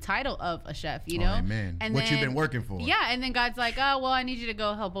the title of a chef, Amen. And what you've been working for. Yeah, and then God's like, oh, well, I need you to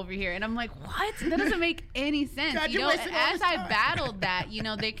go help over here. And I'm like, what? That doesn't make any sense, God, And as I battled that,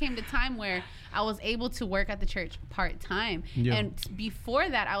 there came the time where I was able to work at the church part-time. Yeah. And before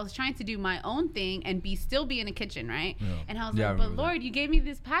that, I was trying to do my own thing and still be in the kitchen, right? Yeah. And I was like, but Lord, you gave me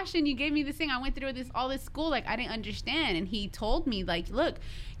this passion. You gave me this thing. I went through all this school. Like, I didn't understand. And He told me, like, look,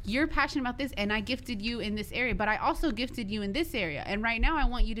 you're passionate about this, and I gifted you in this area, but I also gifted you in this area. And right now I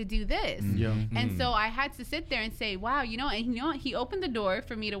want you to do this. Yeah. And so I had to sit there and say, wow, He opened the door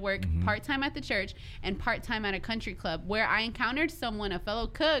for me to work part-time at the church and part-time at a country club, where I encountered someone, a fellow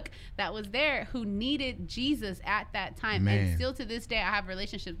cook that was there, who needed Jesus at that time. And still to this day, I have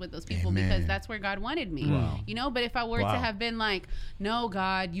relationships with those people because that's where God wanted me. Wow. But if I were to have been like, no,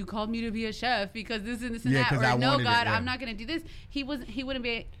 God, you called me to be a chef because this and this and that, or no, God, I'm not going to do this. He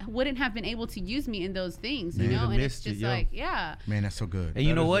wouldn't have been able to use me in those things, and it's just man, that's so good. And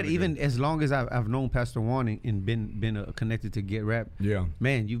you know what, really even good. As long as I've known Pastor Juan and been connected to Get Wrapped,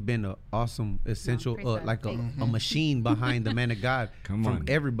 man, you've been an awesome essential a machine behind the man of God from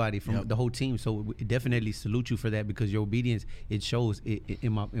everybody, from the whole team. So we definitely salute you for that, because your obedience, it shows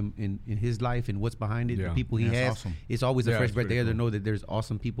in his life and what's behind it, the people he has. Awesome. It's always a fresh breath of air to know that there's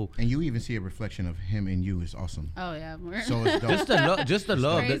awesome people, and you even see a reflection of Him in you. Is awesome. Oh yeah, so it's dope. just the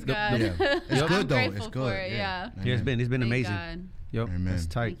love. It's good though. It's good. It's been Thank amazing. God. Yep, that's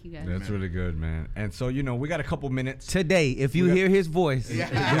tight. Thank you guys. That's really good, man. And so we got a couple minutes today. If you hear His voice, do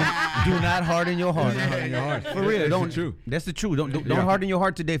not harden your heart. For real, that's true. That's the truth. Don't harden your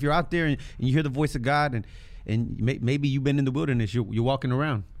heart today. If you're out there and you hear the voice of God, and maybe you've been in the wilderness, you're walking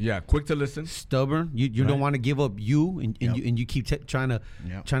around. Yeah, quick to listen, stubborn. You don't want to give up and you keep trying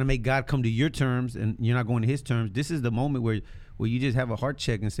to make God come to your terms, and you're not going to His terms. This is the moment where you just have a heart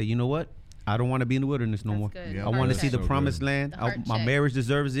check and say, you know what? I don't want to be in the wilderness no more. I want to see the promised land. My marriage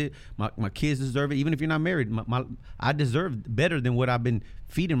deserves it. My kids deserve it. Even if you're not married, I deserve better than what I've been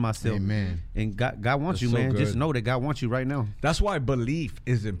feeding myself. Amen. And God wants you, man. Just know that God wants you right now. That's why belief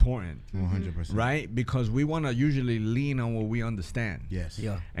is important. 100%. Right? Because we want to usually lean on what we understand. Yes.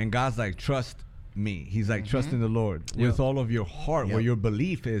 Yeah. And God's like, trust me. He's like, trust in the Lord with all of your heart, where your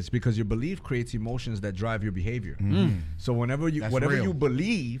belief is, because your belief creates emotions that drive your behavior. So whatever you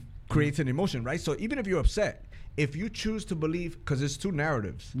believe creates an emotion, right? So even if you're upset, if you choose to believe, because it's two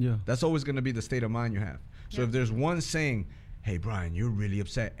narratives, that's always going to be the state of mind you have. So if there's one saying, hey, Bryann, you're really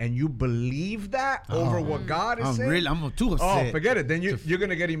upset, and you believe that over what God is saying, I'm too upset. Oh, forget it. Then you're going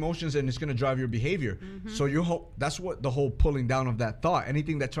to get emotions, and it's going to drive your behavior. So that's what the whole pulling down of that thought.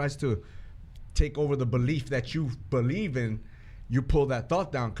 Anything that tries to take over the belief that you believe in, you pull that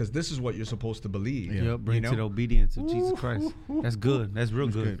thought down because this is what you're supposed to believe. Yeah, bring to the obedience of Jesus Christ. That's good. That's real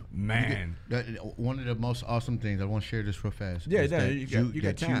good. Man. One of the most awesome things, I want to share this real fast. Yeah, you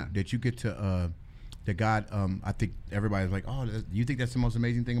get time. That you get to, that God, I think everybody's like, oh, you think that's the most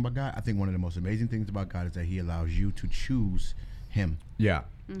amazing thing about God? I think one of the most amazing things about God is that he allows you to choose him. Yeah.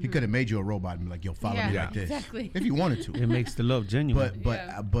 He could have made you a robot and be like, yo, follow me like this. Exactly. If you wanted to. It makes the love genuine.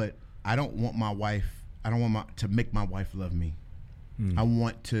 But I don't want my wife, to make my wife love me. I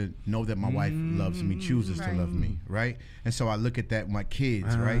want to know that my wife loves me, chooses to love me, right? And so I look at that with my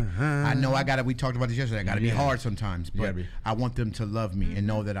kids, right? I know we talked about this yesterday, I gotta be hard sometimes, but I want them to love me and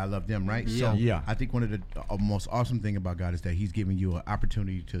know that I love them, right? So I think one of the most awesome thing about God is that he's giving you an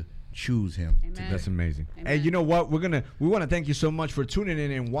opportunity to choose him. Amen. That's amazing. Amen. Hey, you know what? We want to thank you so much for tuning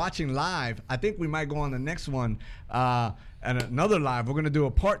in and watching live. I think we might go on the next one and another live. We're going to do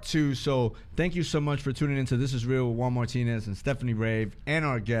a part 2. So thank you so much for tuning into This Is Real with Juan Martinez and Stephanie Rave and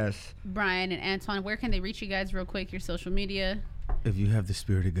our guests, Bryann and Antwoine. Where can they reach you guys real quick? Your social media? If you have the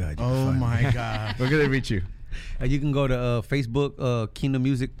Spirit of God, you oh can find my me. God. Where can they reach you? You can go to Facebook, Kingdom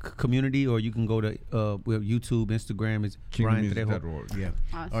Music Community, or you can go to YouTube, Instagram. It's Bryann Trejo. Yeah.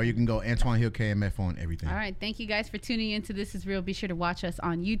 Awesome. Or you can go Antwoine Hill KMF on everything. All right. Thank you guys for tuning in to This Is Real. Be sure to watch us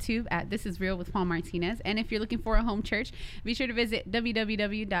on YouTube at This Is Real with Juan Martinez. And if you're looking for a home church, be sure to visit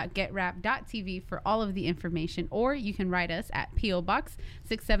www.getrap.tv for all of the information. Or you can write us at P.O. Box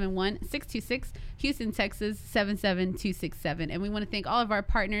 671-626, Houston, Texas 77267. And we want to thank all of our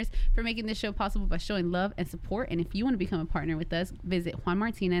partners for making this show possible by showing love and support. And if you want to become a partner with us, visit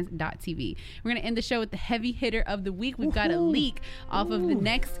juanmartinez.tv. We're going to end the show with the heavy hitter of the week. We've got a leak off of the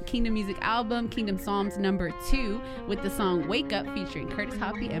next Kingdom Music album, Kingdom Psalms number 2, with the song Wake Up featuring Curtis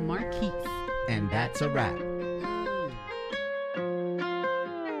Hoppy and Marquise. And that's a wrap.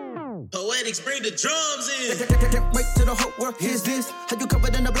 Poetics, bring the drums in. Can't wait till the whole world hears this. How you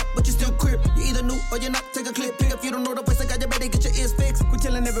covered in the block, but you still crib. You either new or you're not. Take a clip. Pick up, you don't know the voice. I got you better get your ears fixed. Quit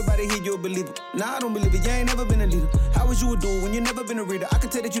telling everybody here you're a believer. Nah, I don't believe it. You ain't never been a leader. How was you a dude when you never been a reader? I can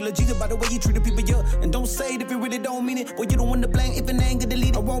tell that you love Jesus by the way you treated people, yeah. And don't say it if you really don't mean it. Well, you don't want to blame if it ain't good to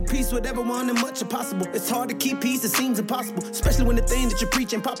lead. I want peace with everyone and much impossible. It's hard to keep peace, it seems impossible. Especially when the thing that you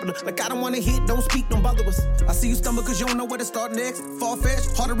preach ain't popular. Like I don't want to hit, don't speak, don't bother us. I see you stumble cause you don't know where to start next.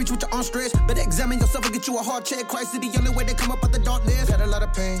 Far-fetched, hard to reach with your arms stretched. Better examine yourself and get you a hard check. Christ is the only way to come up out the darkness. Got a lot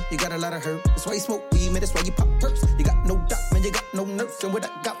of pain, you got a lot of hurt. That's why you smoke weed, man, that's why you pop perks. You got no doubt, man, you got no nerves. And what I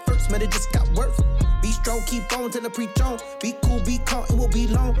got first, man, it just got worse. Be strong, keep on till I preach on. Be cool, be calm, it won't be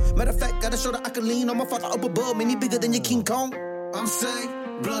long. Matter of fact, got a shoulder I can lean on. My father up above, many bigger than your King Kong. I'm saying,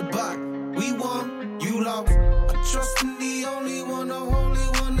 blood bought, we won, you lost. I trust in the only one, the holy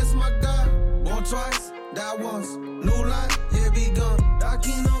one, that's my God. Born twice, die once, new life, yeah, be gone. Thy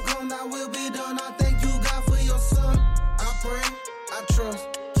kingdom come, thy will be done. I thank you, God, for your son. I pray, I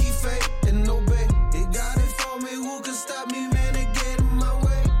trust, keep faith and obey. It got it for me, who can stop me, man, and get in my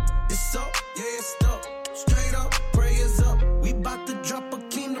way? It's up, yeah, it's up, straight up, prayers up. We bout to drop a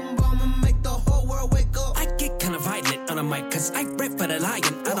kingdom bomb and make the whole world wake up. I get kind of violent on a mic, cause I rap for the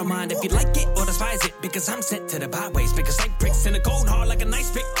lion. I don't mind if you like it or despise it, because I'm sent to the byways. Because I bricks in a cold hard like a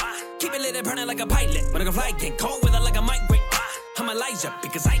nice pick. Keep it lit and burning like a pilot. When I can fly, get cold with it like a migrate. I'm Elijah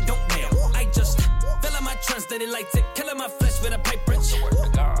because I don't bail. I just fill up my trunks, then it lights it. Killing my flesh with a pipe wrench. Fill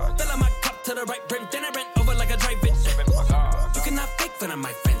up my cup to the right brim, then I rent over like a drive-in. You cannot fake fun of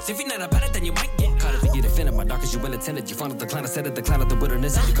my friends. If you're not about it, then you might get caught. If you get offended by darkness, you well attended. You found the decline, I said at the cloud of the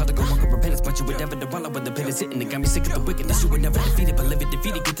wilderness. You called to go walk of repentance, but you were never the wallow when the pit is sitting. It got me sick of the wickedness. You were never defeated, but live it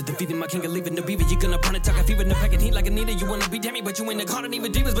defeated. Get to defeating my king and leaving the beaver. You gonna burn it, talk a fever in the pack and heat like a needle. You wanna be damn but you ain't the God and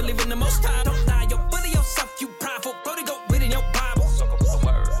even demons believe in the most high. Don't lie, yo, bully yourself, you prideful. Go to go read in your Bible.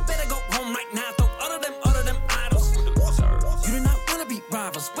 Better go home right now, throw all of them idols. You do not wanna be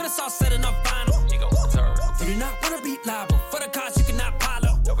rivals when it's all said and final. You do not wanna be liable for the cause you cannot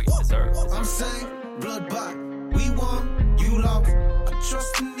follow. I'm saying, blood bought, we won, you lost. I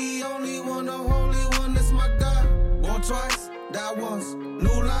trust in the only one, the holy one, that's my God. Born twice, die once,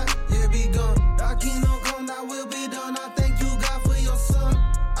 new life, yeah, be gone. Thy kingdom come, thy will be done. I thank you, God, for your son.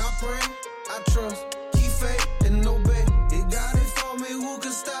 I pray, I trust, keep faith and obey. It got it for me, who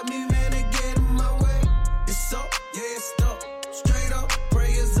can stop me, man, and get in my way? It's up, yeah, it's up, straight up,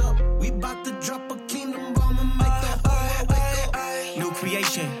 prayers up. We bout to drop a kingdom bomb and make the whole world wake up. New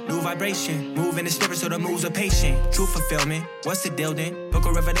creation, new vibration. Move in the spirit so the moves are patient. True fulfillment, what's the deal then? Book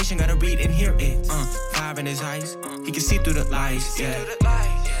of Revelation, gotta read and hear it. Fire in his eyes, he can see through the lies, yeah.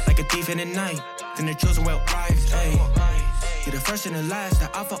 Like a thief in the night, then the chosen will rise, hey. You're the first and the last, the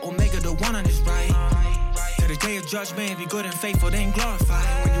Alpha, Omega, the one on his right. To the day of judgment, be good and faithful, then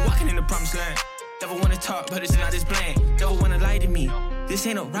glorified. When you're walking in the promised land, devil wanna talk, but it's not his plan. Devil wanna lie to me. This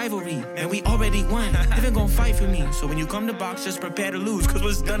ain't no rivalry, man, we already won. Heaven gon' fight for me. So when you come to box, just prepare to lose, cause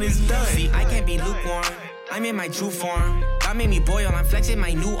what's done is done. See, I can't be lukewarm, I'm in my true form. God made me boil, I'm flexing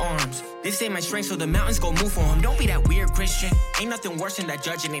my new arms. This ain't my strength, so the mountains gon' move for him. Don't be that weird Christian. Ain't nothing worse than that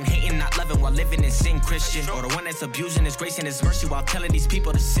judging and hating, not loving while living in sin, Christian. Or the one that's abusing his grace and his mercy while telling these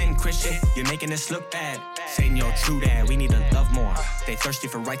people to sin, Christian. You're making us look bad. Saying you're true dad, we need to love more. They thirsty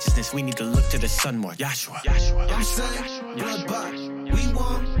for righteousness, we need to look to the sun more. Yahshua. I'm saying, blood bought, we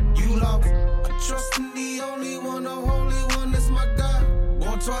won, you lost. I trust in the only one, the holy one, that's my God.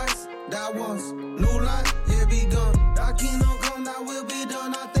 Born twice, died once, new life, yeah, begun. Thy kingdom come, thy will be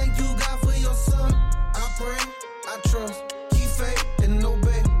done. I thank you, God, for your son. I pray, I trust.